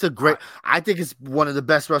right. It's a great. I think it's one of the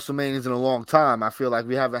best WrestleManias in a long time. I feel like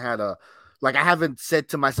we haven't had I haven't said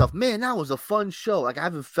to myself, man, that was a fun show. Like I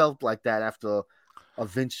haven't felt like that after a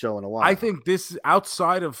Vince show in a while. I think this,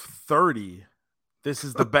 outside of 30, this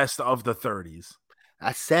is the best of the 30s.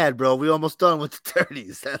 That's sad, bro. We almost done with the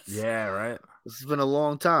 30s. Yeah, right. This has been a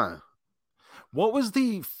long time. What was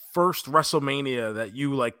the first WrestleMania that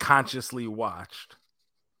you like consciously watched?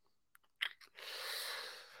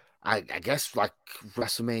 I guess like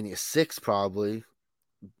WrestleMania 6, probably.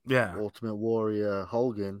 Yeah. Ultimate Warrior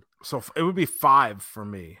Hogan. So it would be 5 for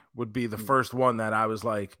me. Would be the first one that I was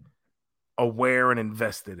like aware and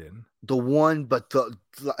invested in. The one, but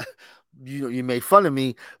you made fun of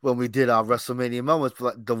me when we did our WrestleMania moments,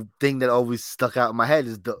 but the thing that always stuck out in my head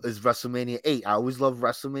is WrestleMania 8. I always loved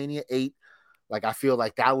WrestleMania 8. Like I feel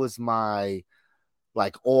like that was my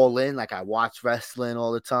like all in. Like I watched wrestling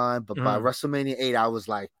all the time, but by WrestleMania 8, I was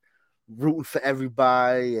like rooting for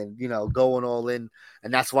everybody and going all in.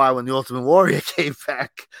 And that's why when the Ultimate Warrior came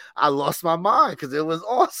back, I lost my mind because it was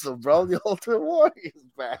awesome, bro. The Ultimate Warrior is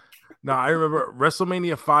back. No, I remember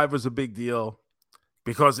WrestleMania 5 was a big deal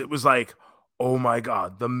because it was like, oh my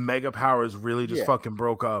God, the mega powers really just fucking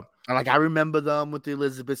broke up. And like I remember them with the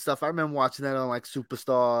Elizabeth stuff. I remember watching that on like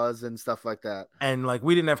Superstars and stuff like that. And like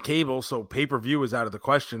we didn't have cable, so pay-per-view was out of the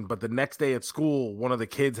question. But the next day at school, one of the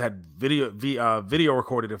kids had video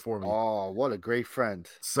recorded it for me. Oh, what a great friend!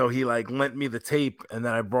 So he like lent me the tape, and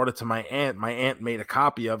then I brought it to my aunt. My aunt made a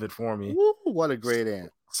copy of it for me. Woo, what a great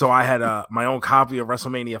aunt! So I had my own copy of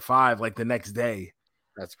WrestleMania 5 like the next day.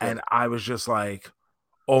 That's great. And I was just like,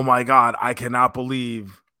 oh my God, I cannot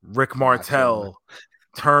believe Rick Martel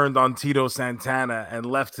turned on Tito Santana and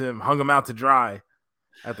hung him out to dry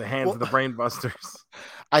at the hands of the Brainbusters.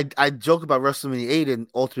 I joke about WrestleMania 8 and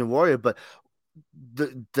Ultimate Warrior, but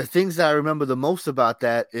the things that I remember the most about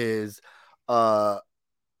that is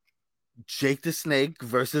Jake the Snake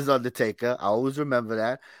versus Undertaker. I always remember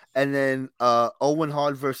that. And then Owen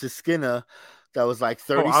Hart versus Skinner. That was like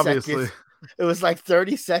 30 seconds. It was like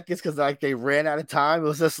 30 seconds because like they ran out of time. It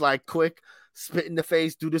was just like quick spit in the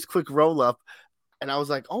face, do this quick roll up. And I was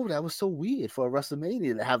like, oh, that was so weird for a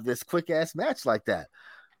WrestleMania to have this quick ass match like that.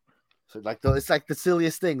 So like it's like the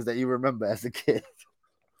silliest things that you remember as a kid.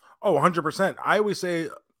 Oh, 100%. I always say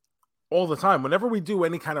all the time, whenever we do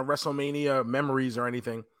any kind of WrestleMania memories or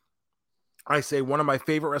anything, I say one of my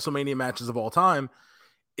favorite WrestleMania matches of all time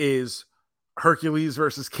is Hercules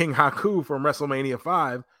versus King Haku from WrestleMania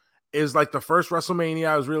 5. Is like the first WrestleMania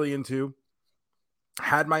I was really into.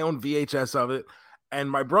 Had my own VHS of it. And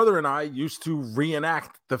my brother and I used to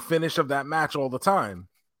reenact the finish of that match all the time.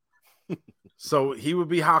 So he would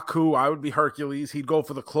be Haku, I would be Hercules. He'd go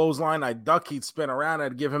for the clothesline. I'd duck, he'd spin around.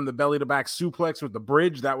 I'd give him the belly-to-back suplex with the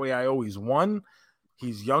bridge. That way I always won.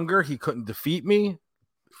 He's younger. He couldn't defeat me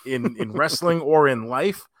in wrestling or in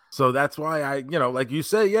life. So that's why I, like you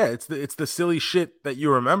say, yeah, it's the silly shit that you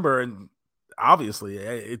remember. And obviously,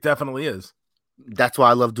 it definitely is. That's why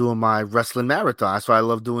I love doing my wrestling marathon. That's why I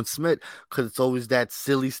love doing Smith, because it's always that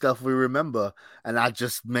silly stuff we remember. And I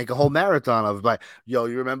just make a whole marathon of it. Like, yo,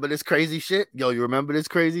 you remember this crazy shit? Yo, you remember this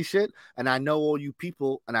crazy shit? And I know all you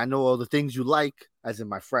people, and I know all the things you like, as in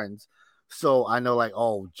my friends. So I know, like,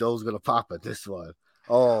 oh, Joe's going to pop at this one.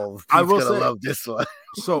 Oh, Pete's going to love this one.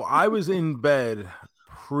 So I was in bed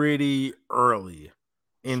pretty early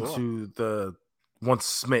into the once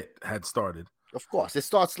Smith had started. Of course, it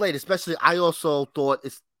starts late. Especially, I thought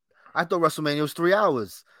WrestleMania was 3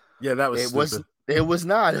 hours. Yeah, that was stupid. It was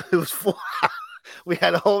not. It was 4 hours. We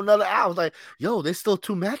had a whole nother hour. I was like, yo, there's still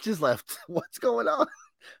 2 matches left. What's going on?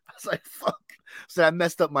 I was like, fuck. So that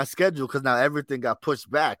messed up my schedule because now everything got pushed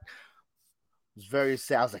back. It was very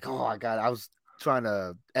sad. I was like, oh my God, I was trying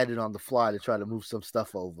to edit on the fly to try to move some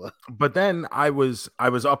stuff over. But then I was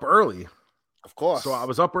up early. Of course. So I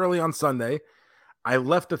was up early on Sunday. I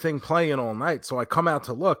left the thing playing all night. So I come out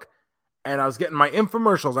to look, and I was getting my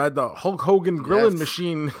infomercials. I had the Hulk Hogan grilling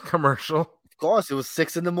machine commercial. Of course, it was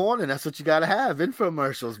 6 a.m. That's what you got to have.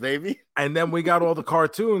 Infomercials, baby. And then we got all the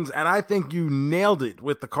cartoons, and I think you nailed it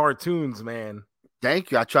with the cartoons, man.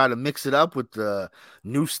 Thank you. I try to mix it up with the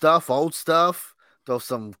new stuff, old stuff. Throw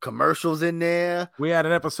some commercials in there. We had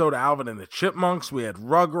an episode of Alvin and the Chipmunks. We had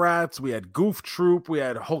Rugrats. We had Goof Troop. We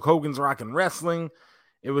had Hulk Hogan's Rockin' Wrestling.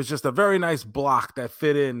 It was just a very nice block that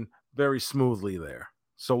fit in very smoothly there.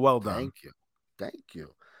 So well done. Thank you. Thank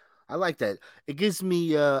you. I like that. It gives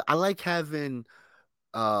me I like having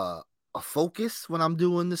a focus when I'm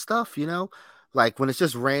doing the stuff, you know? Like when it's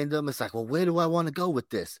just random, it's like, well, where do I want to go with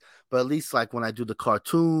this? But at least like when I do the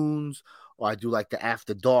cartoons or I do like the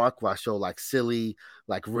After Dark where I show like silly,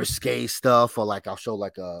 like risque stuff, or like I'll show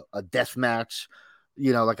like a death match,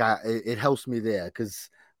 you know, like it helps me there because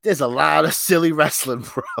there's a lot of silly wrestling,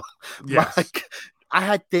 bro. Yes. Like, I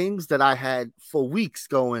had things that I had for weeks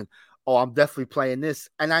going, oh, I'm definitely playing this.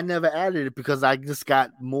 And I never added it because I just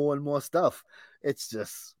got more and more stuff. It's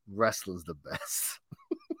just wrestling's the best.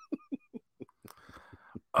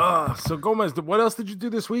 So Gomez, what else did you do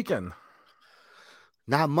this weekend?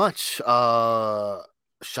 Not much. Shiloh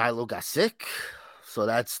got sick, so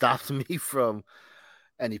that stopped me from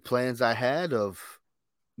any plans I had of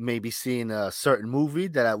maybe seeing a certain movie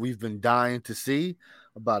that we've been dying to see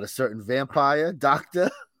about a certain vampire doctor.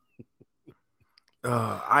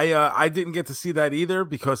 I didn't get to see that either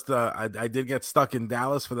because I did get stuck in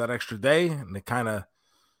Dallas for that extra day, and it kind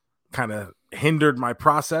of hindered my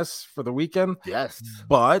process for the weekend. Yes,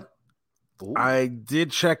 but ooh. I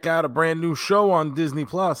did check out a brand new show on Disney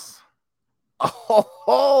Plus.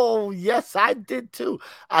 Oh, yes, I did too.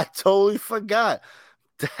 I totally forgot.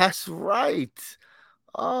 That's right.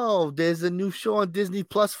 Oh, there's a new show on Disney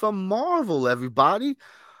Plus from Marvel, everybody.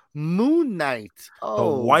 Moon Knight.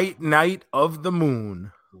 Oh, The White Knight of the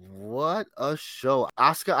Moon. What a show.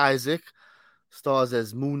 Oscar Isaac stars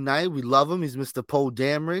as Moon Knight. We love him. He's Mr. Poe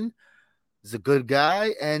Dameron. He's a good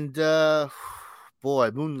guy. And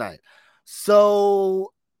boy, Moon Knight.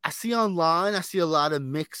 So I see a lot of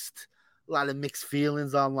mixed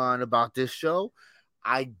feelings online about this show.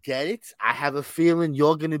 I get it. I have a feeling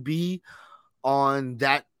you're gonna be on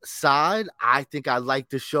that side. I think I like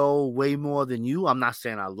the show way more than you. I'm not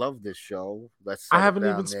saying I love this show. I haven't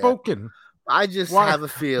even spoken. I just have a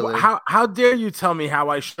feeling. How dare you tell me how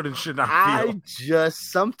I should and should not feel?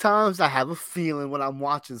 Sometimes I have a feeling when I'm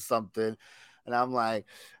watching something and I'm like,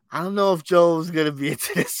 I don't know if Joe's going to be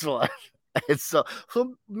into this one. And so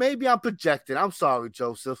maybe I'm projecting. I'm sorry,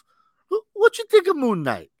 Joseph. What you think of Moon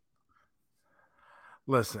Knight?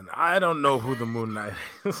 Listen, I don't know who the Moon Knight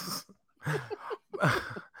is.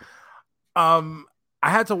 I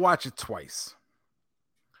had to watch it twice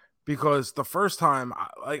because the first time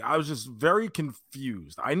I was just very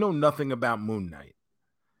confused. I know nothing about Moon Knight.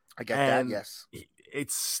 I get that, yes.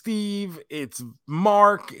 It's Steve, it's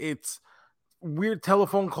Mark, it's weird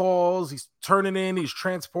telephone calls. He's turning in, he's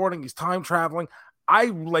transporting, he's time traveling.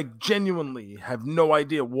 I genuinely have no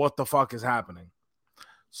idea what the fuck is happening.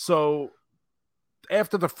 So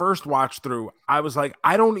after the first watch through, I was like,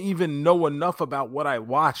 I don't even know enough about what I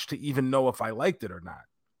watched to even know if I liked it or not.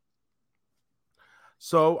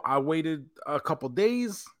 So I waited a couple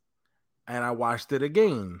days and I watched it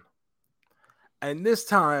again. And this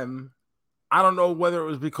time, I don't know whether it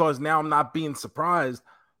was because now I'm not being surprised,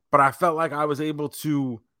 but I felt like I was able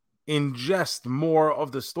to ingest more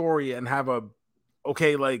of the story and have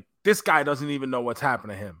this guy doesn't even know what's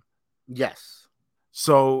happened to him. Yes.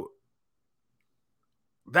 So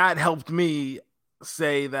that helped me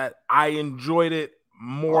say that I enjoyed it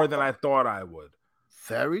more than I thought I would.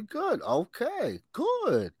 Very good. Okay,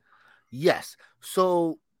 good. Yes.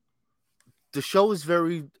 So the show is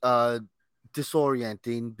very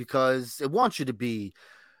disorienting because it wants you to be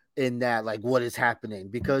in that, what is happening,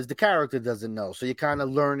 because the character doesn't know. So you're kind of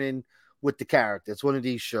learning with the character. It's one of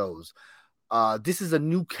these shows. This is a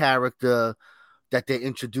new character that they're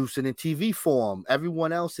introducing in TV form.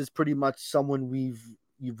 Everyone else is pretty much someone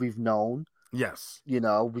we've known. Yes.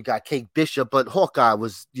 We got Kate Bishop, but Hawkeye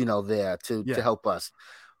was, there to help us.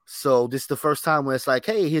 So this is the first time where it's like,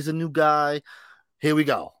 hey, here's a new guy. Here we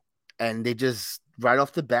go. And they just, right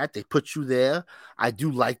off the bat, they put you there. I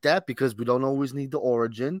do like that because we don't always need the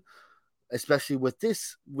origin, especially with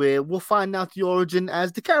this, where we'll find out the origin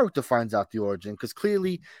as the character finds out the origin, because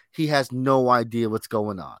clearly he has no idea what's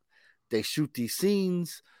going on. They shoot these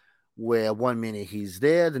scenes where one minute he's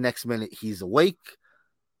there, the next minute he's awake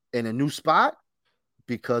in a new spot,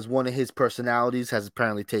 because one of his personalities has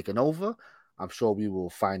apparently taken over. I'm sure we will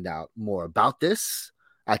find out more about this.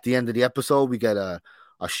 At the end of the episode, we get a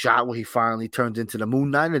shot where he finally turns into the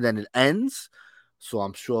Moon Knight, and then it ends. So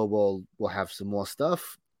I'm sure we'll have some more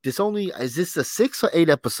stuff. Is this a 6 or 8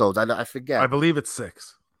 episodes? I forget. I believe it's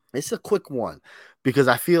 6. It's a quick one because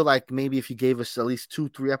I feel like maybe if you gave us at least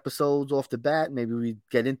 2-3 episodes off the bat, maybe we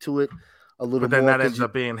get into it a little more. But then that ends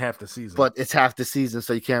up being half the season. But it's half the season,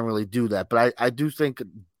 so you can't really do that. But I do think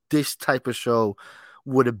this type of show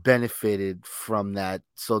would have benefited from that,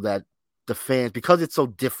 so that the fans, because it's so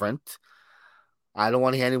different. I don't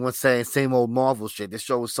want to hear anyone saying same old Marvel shit. This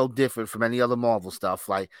show is so different from any other Marvel stuff.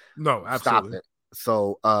 Like, no, absolutely. Stop it.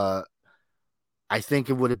 So I think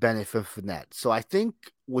it would have benefited from that. So I think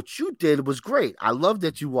what you did was great. I love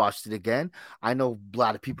that you watched it again. I know a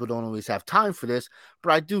lot of people don't always have time for this,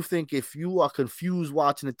 but I do think if you are confused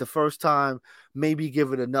watching it the first time, maybe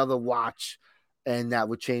give it another watch, and that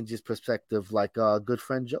would change his perspective, like our good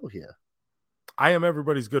friend Joe here. I am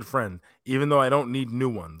everybody's good friend, even though I don't need new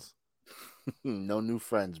ones. No new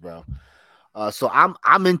friends, bro. So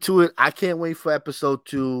I'm into it. I can't wait for episode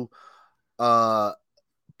 2.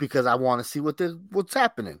 Because I want to see what's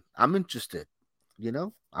happening. I'm interested. You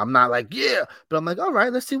know, I'm not like, yeah, but I'm like, all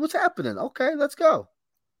right, let's see what's happening. Okay, let's go.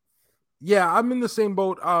 Yeah, I'm in the same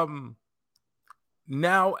boat.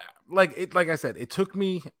 Now, like I said, it took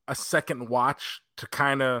me a second watch to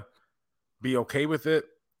kind of be okay with it.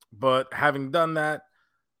 But having done that,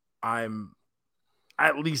 I'm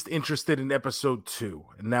at least interested in episode 2.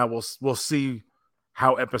 And now we'll see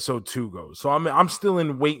how episode 2 goes. So I'm still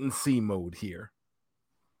in wait and see mode here.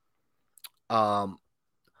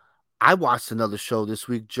 I watched another show this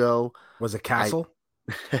week, Joe. Was it Castle?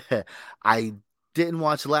 I didn't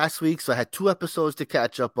watch last week, so I had 2 episodes to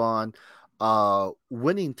catch up on.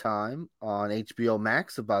 Winning Time on HBO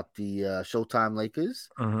Max about the Showtime Lakers.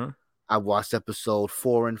 Mm-hmm. I watched episode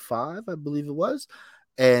 4 and 5, I believe it was,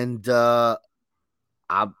 and I'm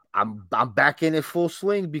back in it full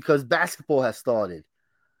swing because basketball has started.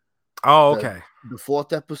 Oh, okay. The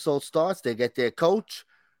 4th episode starts. They get their coach.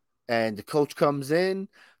 And the coach comes in,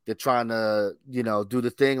 they're trying to, do the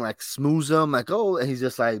thing, like smooze him, like, oh, and he's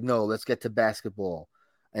just like, no, let's get to basketball.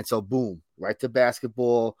 And so, boom, right to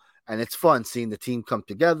basketball. And it's fun seeing the team come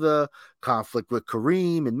together, conflict with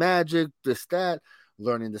Kareem and Magic, this, that,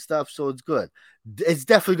 learning the stuff. So it's good. It's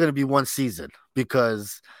definitely going to be one season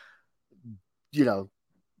because,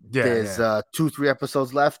 there's 2-3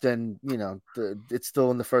 episodes left and, it's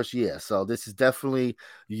still in the first year. So this is definitely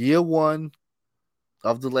year 1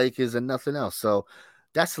 of the Lakers and nothing else. So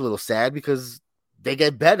that's a little sad because they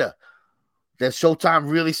get better. Their Showtime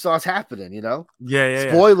really starts happening, Yeah.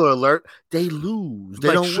 Spoiler alert, they lose.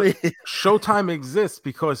 They don't win. Showtime exists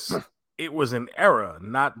because it was an era,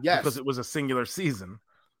 not because it was a singular season.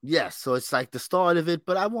 Yes, so it's like the start of it,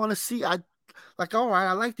 but I want to see, all right,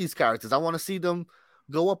 I like these characters. I want to see them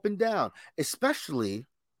go up and down. Especially,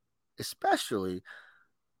 it's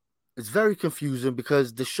very confusing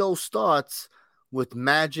because the show starts with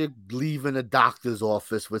Magic leaving a doctor's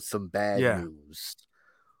office with some bad news.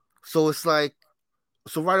 So it's like,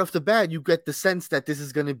 right off the bat, you get the sense that this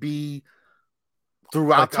is going to be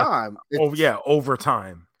throughout time. Over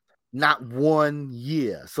time. Not 1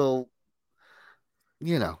 year. So,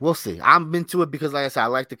 we'll see. I'm into it because, like I said, I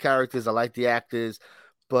like the characters. I like the actors.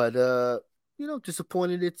 But,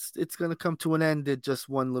 disappointed it's going to come to an end at just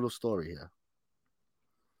one little story here.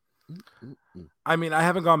 I mean, I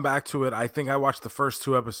haven't gone back to it. I think I watched the first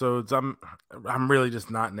 2 episodes. I'm really just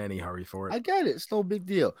not in any hurry for it. I get it. It's no big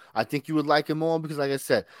deal. I think you would like it more because, like I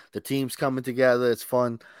said, the team's coming together. It's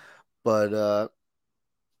fun, but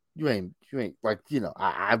you ain't like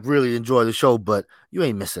I really enjoy the show, but you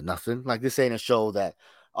ain't missing nothing. Like this ain't a show that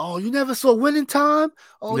you never saw Winning Time.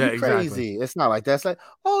 Oh, you crazy? Exactly. It's not like that. It's like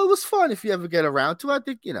it was fun if you ever get around to it. I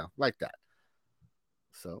think like that.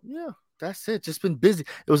 So yeah. That's it. Just been busy.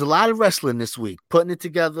 It was a lot of wrestling this week. Putting it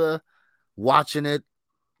together, watching it,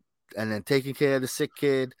 and then taking care of the sick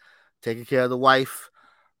kid, taking care of the wife.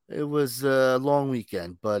 It was a long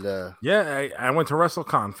weekend, but I went to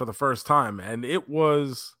WrestleCon for the first time, and it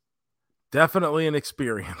was definitely an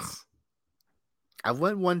experience. I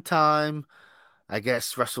went one time, I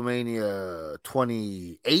guess WrestleMania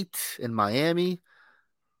 28 in Miami.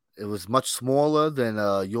 It was much smaller than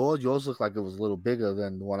yours. Yours looked like it was a little bigger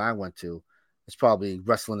than the one I went to. It's probably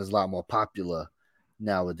wrestling is a lot more popular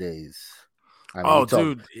nowadays. I mean,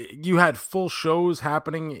 dude, you had full shows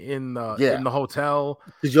happening in the hotel.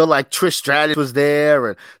 Because you're like Trish Stratus was there,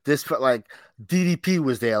 and this like DDP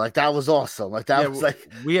was there. Like that was awesome. Like that was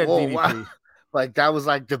like we had DDP. Wow. Like that was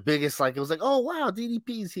like the biggest. Like it was like, oh wow,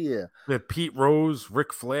 DDP's here. We had Pete Rose,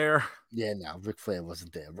 Ric Flair, Yeah, no, Ric Flair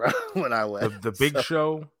wasn't there, bro. When I went, the Big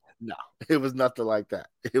Show. no, it was nothing like that.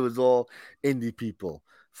 It was all indie people.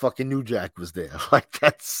 Fucking New Jack was there. Like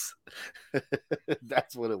that's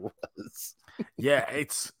that's what it was. Yeah,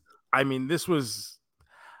 I mean, this was.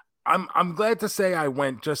 I'm glad to say I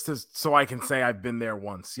went just so I can say I've been there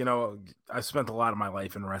once. You know, I spent a lot of my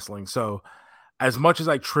life in wrestling, so as much as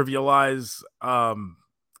I trivialize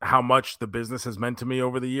how much the business has meant to me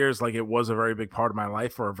over the years, like it was a very big part of my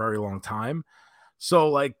life for a very long time. So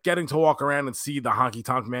like getting to walk around and see the Honky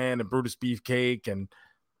Tonk Man and Brutus Beefcake and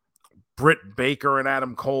Britt Baker and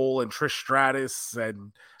Adam Cole and Trish Stratus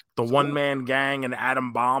and the One Man Gang and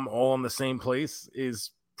Adam Bomb all in the same place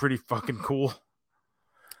is pretty fucking cool.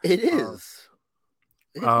 It is.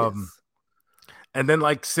 It is. And then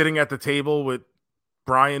like sitting at the table with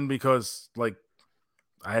Brian because like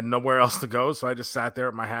I had nowhere else to go, so I just sat there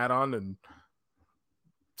with my hat on, and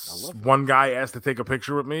one guy asked to take a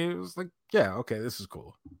picture with me. It was like, yeah, okay, this is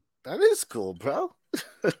cool. That is cool, bro.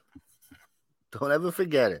 Don't ever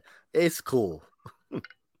forget it. It's cool.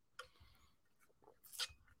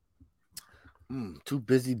 Two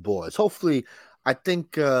busy boys. Hopefully, I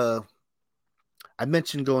think I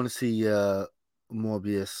mentioned going to see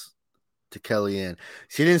Morbius to Kellyanne.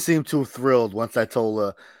 She didn't seem too thrilled once I told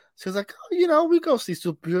her. She was like, oh, you know, we go see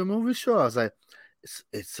superhero movies. Sure. I was like,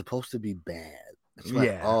 it's supposed to be bad. She's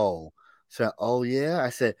like, oh. She's like, oh, yeah? I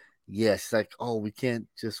said, yeah. She's like, oh, we can't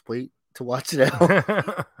just wait to watch it out.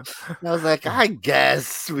 And I was like, I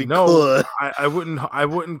guess we could. I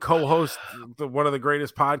wouldn't co-host one of the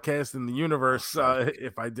greatest podcasts in the universe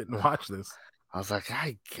if I didn't watch this. I was like,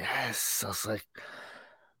 I guess. I was like,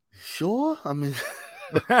 sure. I mean,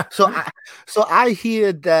 so I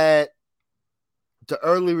hear that the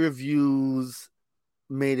early reviews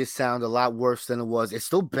made it sound a lot worse than it was. It's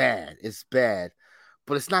still bad. It's bad,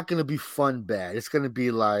 but it's not going to be fun bad. It's going to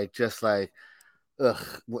be like just like, ugh,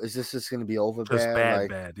 is this just going to be over just bad? Like,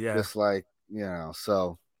 bad, yeah. Just like, you know,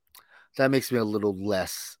 so that makes me a little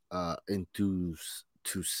less enthused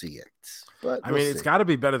to see it. But I mean, it's got to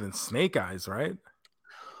be better than Snake Eyes, right?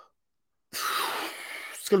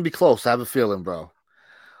 It's going to be close. I have a feeling, bro.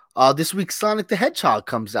 This week, Sonic the Hedgehog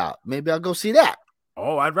comes out. Maybe I'll go see that.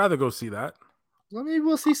 Oh, I'd rather go see that. Well, maybe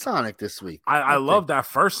we'll see Sonic this week. I love that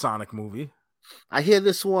first Sonic movie. I hear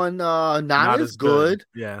this one not as good,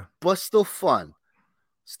 yeah, but still fun.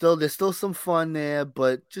 There's still some fun there,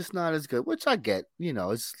 but just not as good, which I get. You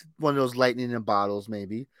know, it's one of those lightning in bottles,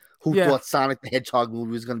 maybe. Who thought Sonic the Hedgehog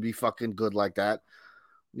movie was going to be fucking good like that?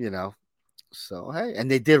 You know. So, hey, and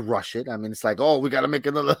they did rush it. I mean, it's like, oh, we got to make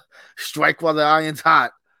another strike while the iron's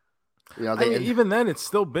hot. You know, even then, it's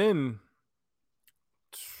still been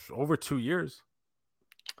over 2 years.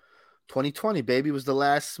 2020, baby, was the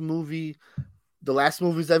last movie. The last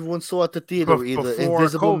movies everyone saw at the theater were either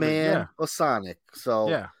Invisible Man or Sonic. So,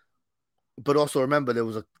 yeah. But also remember, there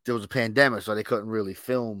was a pandemic, so they couldn't really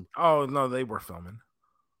film. Oh no, they were filming.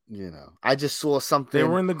 You know, I just saw something. They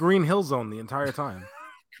were in the Green Hill Zone the entire time.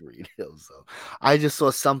 Green Hill Zone. I just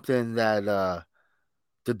saw something that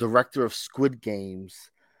the director of Squid Games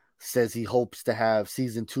says he hopes to have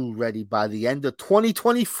season 2 ready by the end of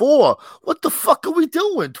 2024. What the fuck are we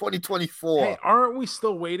doing? 2024. Hey, aren't we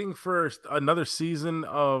still waiting for another season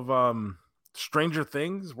of Stranger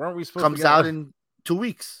Things? Weren't we supposed Comes out in 2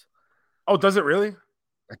 weeks. Oh, does it really?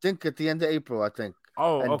 I think at the end of April, I think.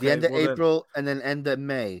 Oh, and okay. the end of April and then end of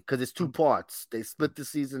May, because it's 2 parts. They split the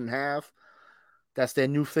season in half. That's their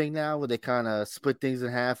new thing now, where they kind of split things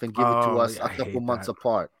in half and give it to us a couple months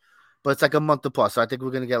apart. But it's like a month apart. So I think we're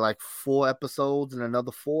going to get like 4 episodes and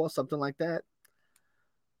another 4, something like that.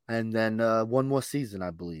 And then 1 more season, I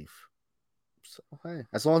believe. So, hey,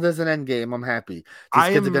 as long as there's an end game, I'm happy. These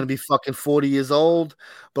kids are going to be fucking 40 years old,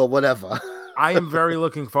 but whatever. I am very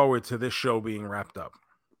looking forward to this show being wrapped up.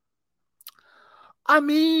 I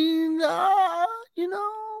mean, you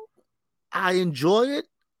know, I enjoy it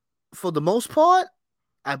for the most part.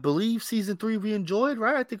 I believe season 3 we enjoyed,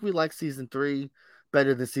 right? I think we like season 3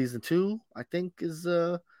 better than season 2. I think is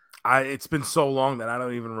it's been so long that I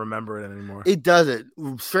don't even remember it anymore. It doesn't.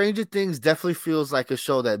 Stranger Things definitely feels like a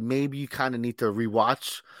show that maybe you kind of need to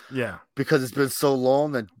rewatch. Yeah, because it's been so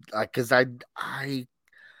long that because I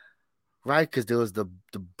right, because there was the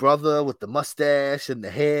brother with the mustache and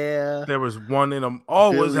the hair. There was one in them.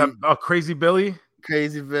 Oh, Billy. Was that Crazy Billy?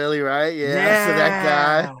 Crazy Billy, right? Yeah. So that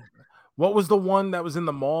guy. What was the one that was in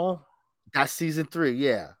the mall? That's season 3,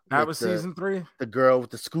 yeah. That was season 3? The girl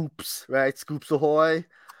with the scoops, right? Scoops Ahoy.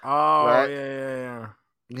 Oh, right? Yeah.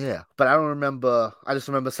 Yeah, but I don't remember. I just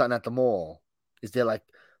remember something at the mall. Is there like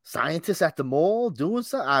scientists at the mall doing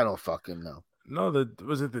something. I don't fucking know. No,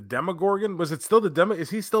 was it the Demogorgon? Was it still the Demo? Is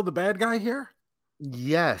he still the bad guy here?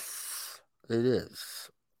 Yes, it is.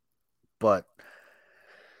 But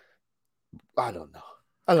I don't know.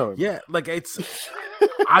 I don't remember. Yeah, like it's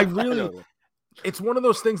Know. It's one of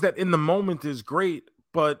those things that in the moment is great,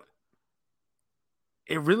 but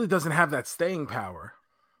it really doesn't have that staying power.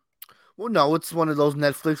 Well, no, it's one of those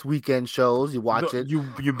Netflix weekend shows. You watch it.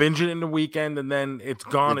 You binge it in the weekend, and then it's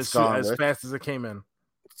gone as fast as it came in.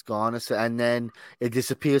 It's gone, and then it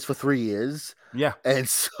disappears for 3 years. Yeah. And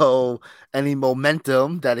so any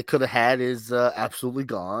momentum that it could have had is absolutely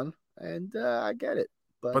gone. And I get it.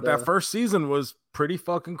 But that first season was pretty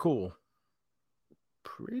fucking cool.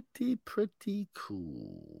 Pretty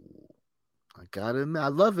cool. I gotta admit, I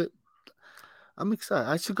love it. I'm excited.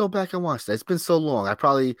 I should go back and watch that. It's been so long. I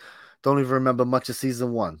probably don't even remember much of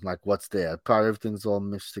season 1, like what's there. Probably everything's all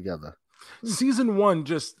mixed together. Season 1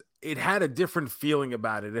 it had a different feeling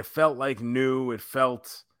about it. It felt like new. It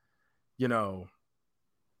felt, it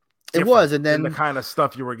was, and then the kind of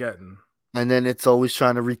stuff you were getting. And then it's always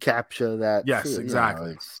trying to recapture that. Yes,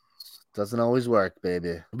 exactly. It doesn't always work,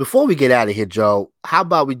 baby. Before we get out of here, Joe, how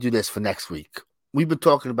about we do this for next week? We've been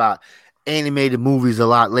talking about animated movies a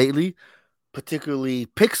lot lately, particularly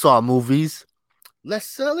Pixar movies.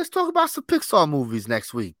 Let's talk about some Pixar movies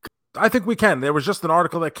next week. I think we can. There was just an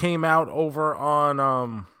article that came out over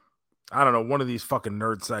on I don't know, one of these fucking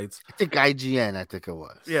nerd sites. I think IGN, I think it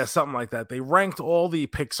was. Yeah, something like that. They ranked all the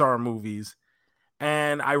Pixar movies.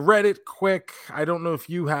 And I read it quick. I don't know if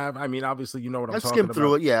you have. I mean, obviously, you know what I'm talking about. I skimmed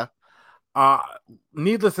through it, yeah.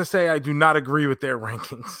 Needless to say, I do not agree with their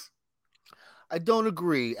rankings. I don't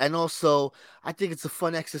agree. And also, I think it's a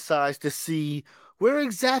fun exercise to see where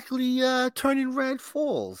exactly Turning Red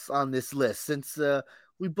falls on this list, since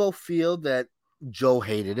we both feel that Joe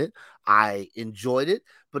hated it. I enjoyed it.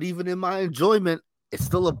 But even in my enjoyment, it's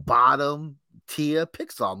still a bottom tier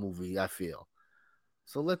Pixar movie, I feel.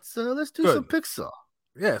 So let's do some Pixar.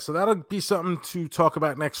 Yeah, so that'll be something to talk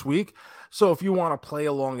about next week. So if you want to play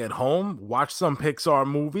along at home, watch some Pixar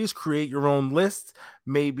movies, create your own list.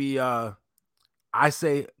 Maybe I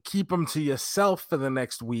say keep them to yourself for the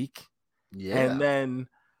next week. Yeah. And then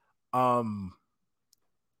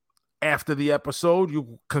after the episode,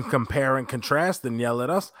 you can compare and contrast and yell at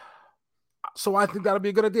us. So I think that'll be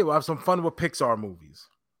a good idea. We'll have some fun with Pixar movies.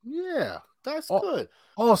 Yeah, that's good.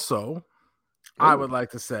 Also, I would like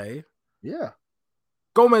to say, yeah,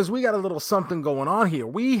 Gomez, we got a little something going on here.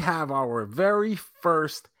 We have our very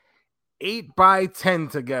first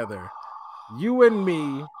 8x10 together. You and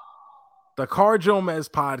me, the Car Jomez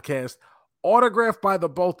podcast, autographed by the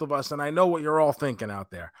both of us. And I know what you're all thinking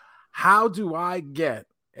out there. How do I get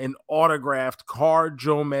an autographed Car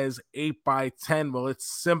Jomez 8x10? Well, it's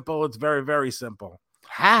simple. It's very, very simple.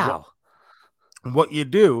 How? What you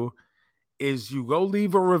do is you go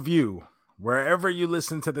leave a review wherever you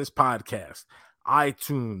listen to this podcast,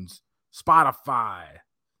 iTunes, Spotify,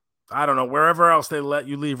 I don't know, wherever else they let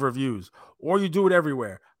you leave reviews, or you do it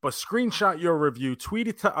everywhere. But screenshot your review, tweet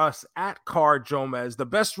it to us at Car Jomez. The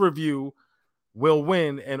best review will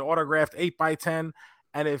win an autographed 8x10.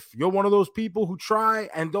 And if you're one of those people who try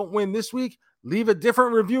and don't win this week, leave a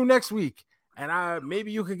different review next week. And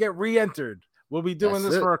maybe you could get re-entered. We'll be doing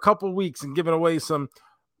this for a couple weeks and giving away some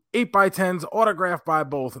 8x10s autographed by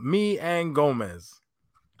both me and Gomez.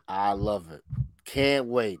 I love it. Can't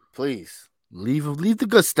wait. Please leave the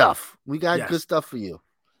good stuff. We got good stuff for you.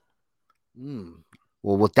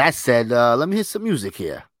 Well, with that said, let me hit some music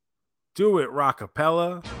here. Do it,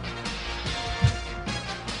 Rockapella.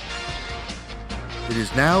 It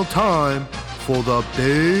is now time for the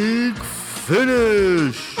big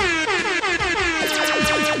finish.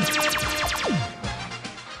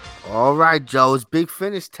 All right, Joe, it's big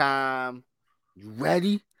finish time. You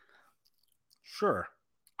ready? Sure.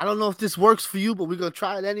 I don't know if this works for you, but we're going to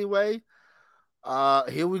try it anyway.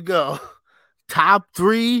 Here we go. Top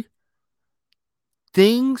 3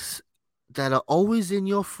 things that are always in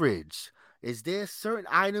your fridge. Is there certain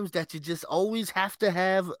items that you just always have to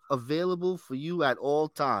have available for you at all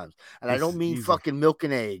times? And I don't mean fucking milk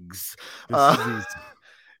and eggs.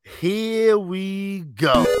 Here we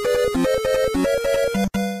go.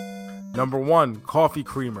 Number 1, coffee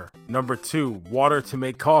creamer. Number 2, water to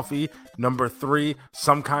make coffee. Number 3,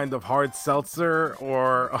 some kind of hard seltzer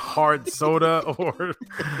or a hard soda or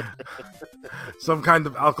some kind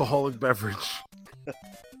of alcoholic beverage.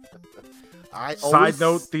 Side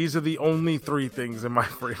note, these are the only 3 things in my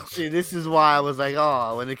fridge. See, this is why I was like,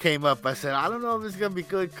 when it came up, I said, I don't know if it's going to be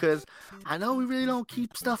good because I know we really don't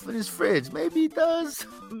keep stuff in his fridge. Maybe he does.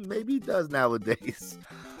 Maybe he does nowadays.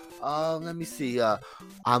 Let me see.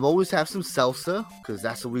 I'm always have some seltzer because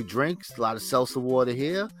that's what we drink. A lot of seltzer water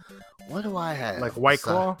here. What do I have? Like White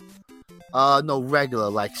Claw? No, regular,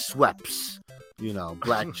 like Schweppes. You know,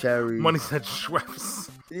 black cherry. Money said Schweppes.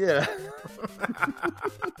 Yeah.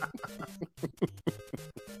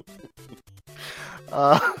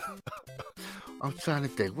 I'm trying to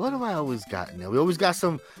think. What do I always got in there? We always got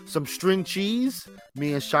some string cheese.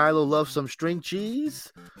 Me and Shiloh love some string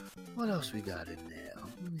cheese. What else we got in there?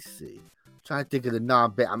 Let me see. Trying to think of the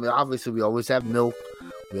non-bet. I mean, obviously we always have milk.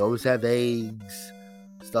 We always have eggs,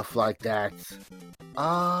 stuff like that.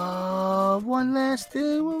 One last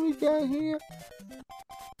thing. What we got here?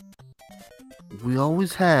 We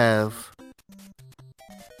always have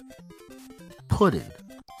pudding.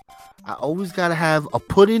 I always gotta have a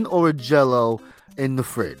pudding or a Jello in the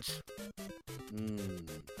fridge.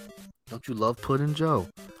 Don't you love pudding, Joe?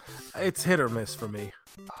 It's hit or miss for me.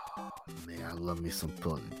 Oh man, I love me some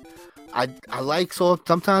pudding. I like, so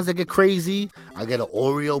sometimes I get crazy. I get an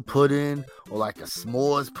Oreo pudding or like a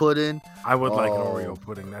s'mores pudding. I would like an Oreo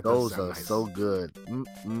pudding. That those does sound are nice. so good.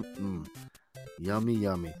 Yummy,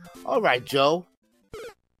 yummy. All right, Joe.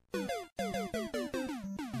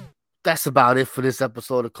 That's about it for this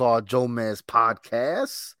episode of Called Joe Man's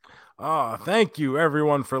Podcast. Thank you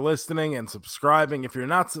everyone for listening and subscribing. If you're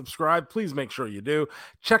not subscribed, please make sure you do.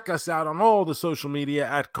 Check us out on all the social media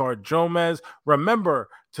at Card Jomez. Remember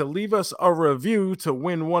to leave us a review to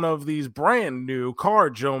win one of these brand new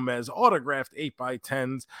Card Jomez autographed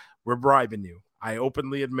 8x10s. We're bribing you. I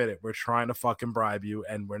openly admit it. We're trying to fucking bribe you,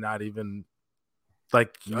 and we're not even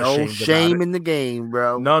like no shame in the game,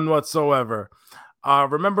 bro. None whatsoever.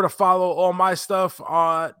 Remember to follow all my stuff.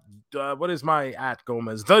 What is my at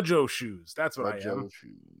Gomez? The Joe Shoes. That's what I am.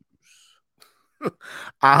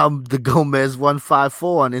 I'm the Gomez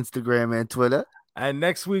 154 on Instagram and Twitter. And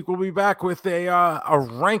next week we'll be back with a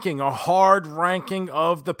ranking, a hard ranking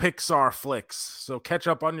of the Pixar flicks. So catch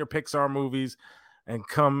up on your Pixar movies and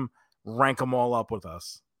come rank them all up with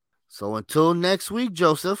us. So until next week,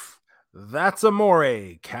 Joseph. That's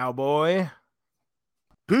amore, cowboy.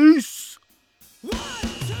 Peace. One.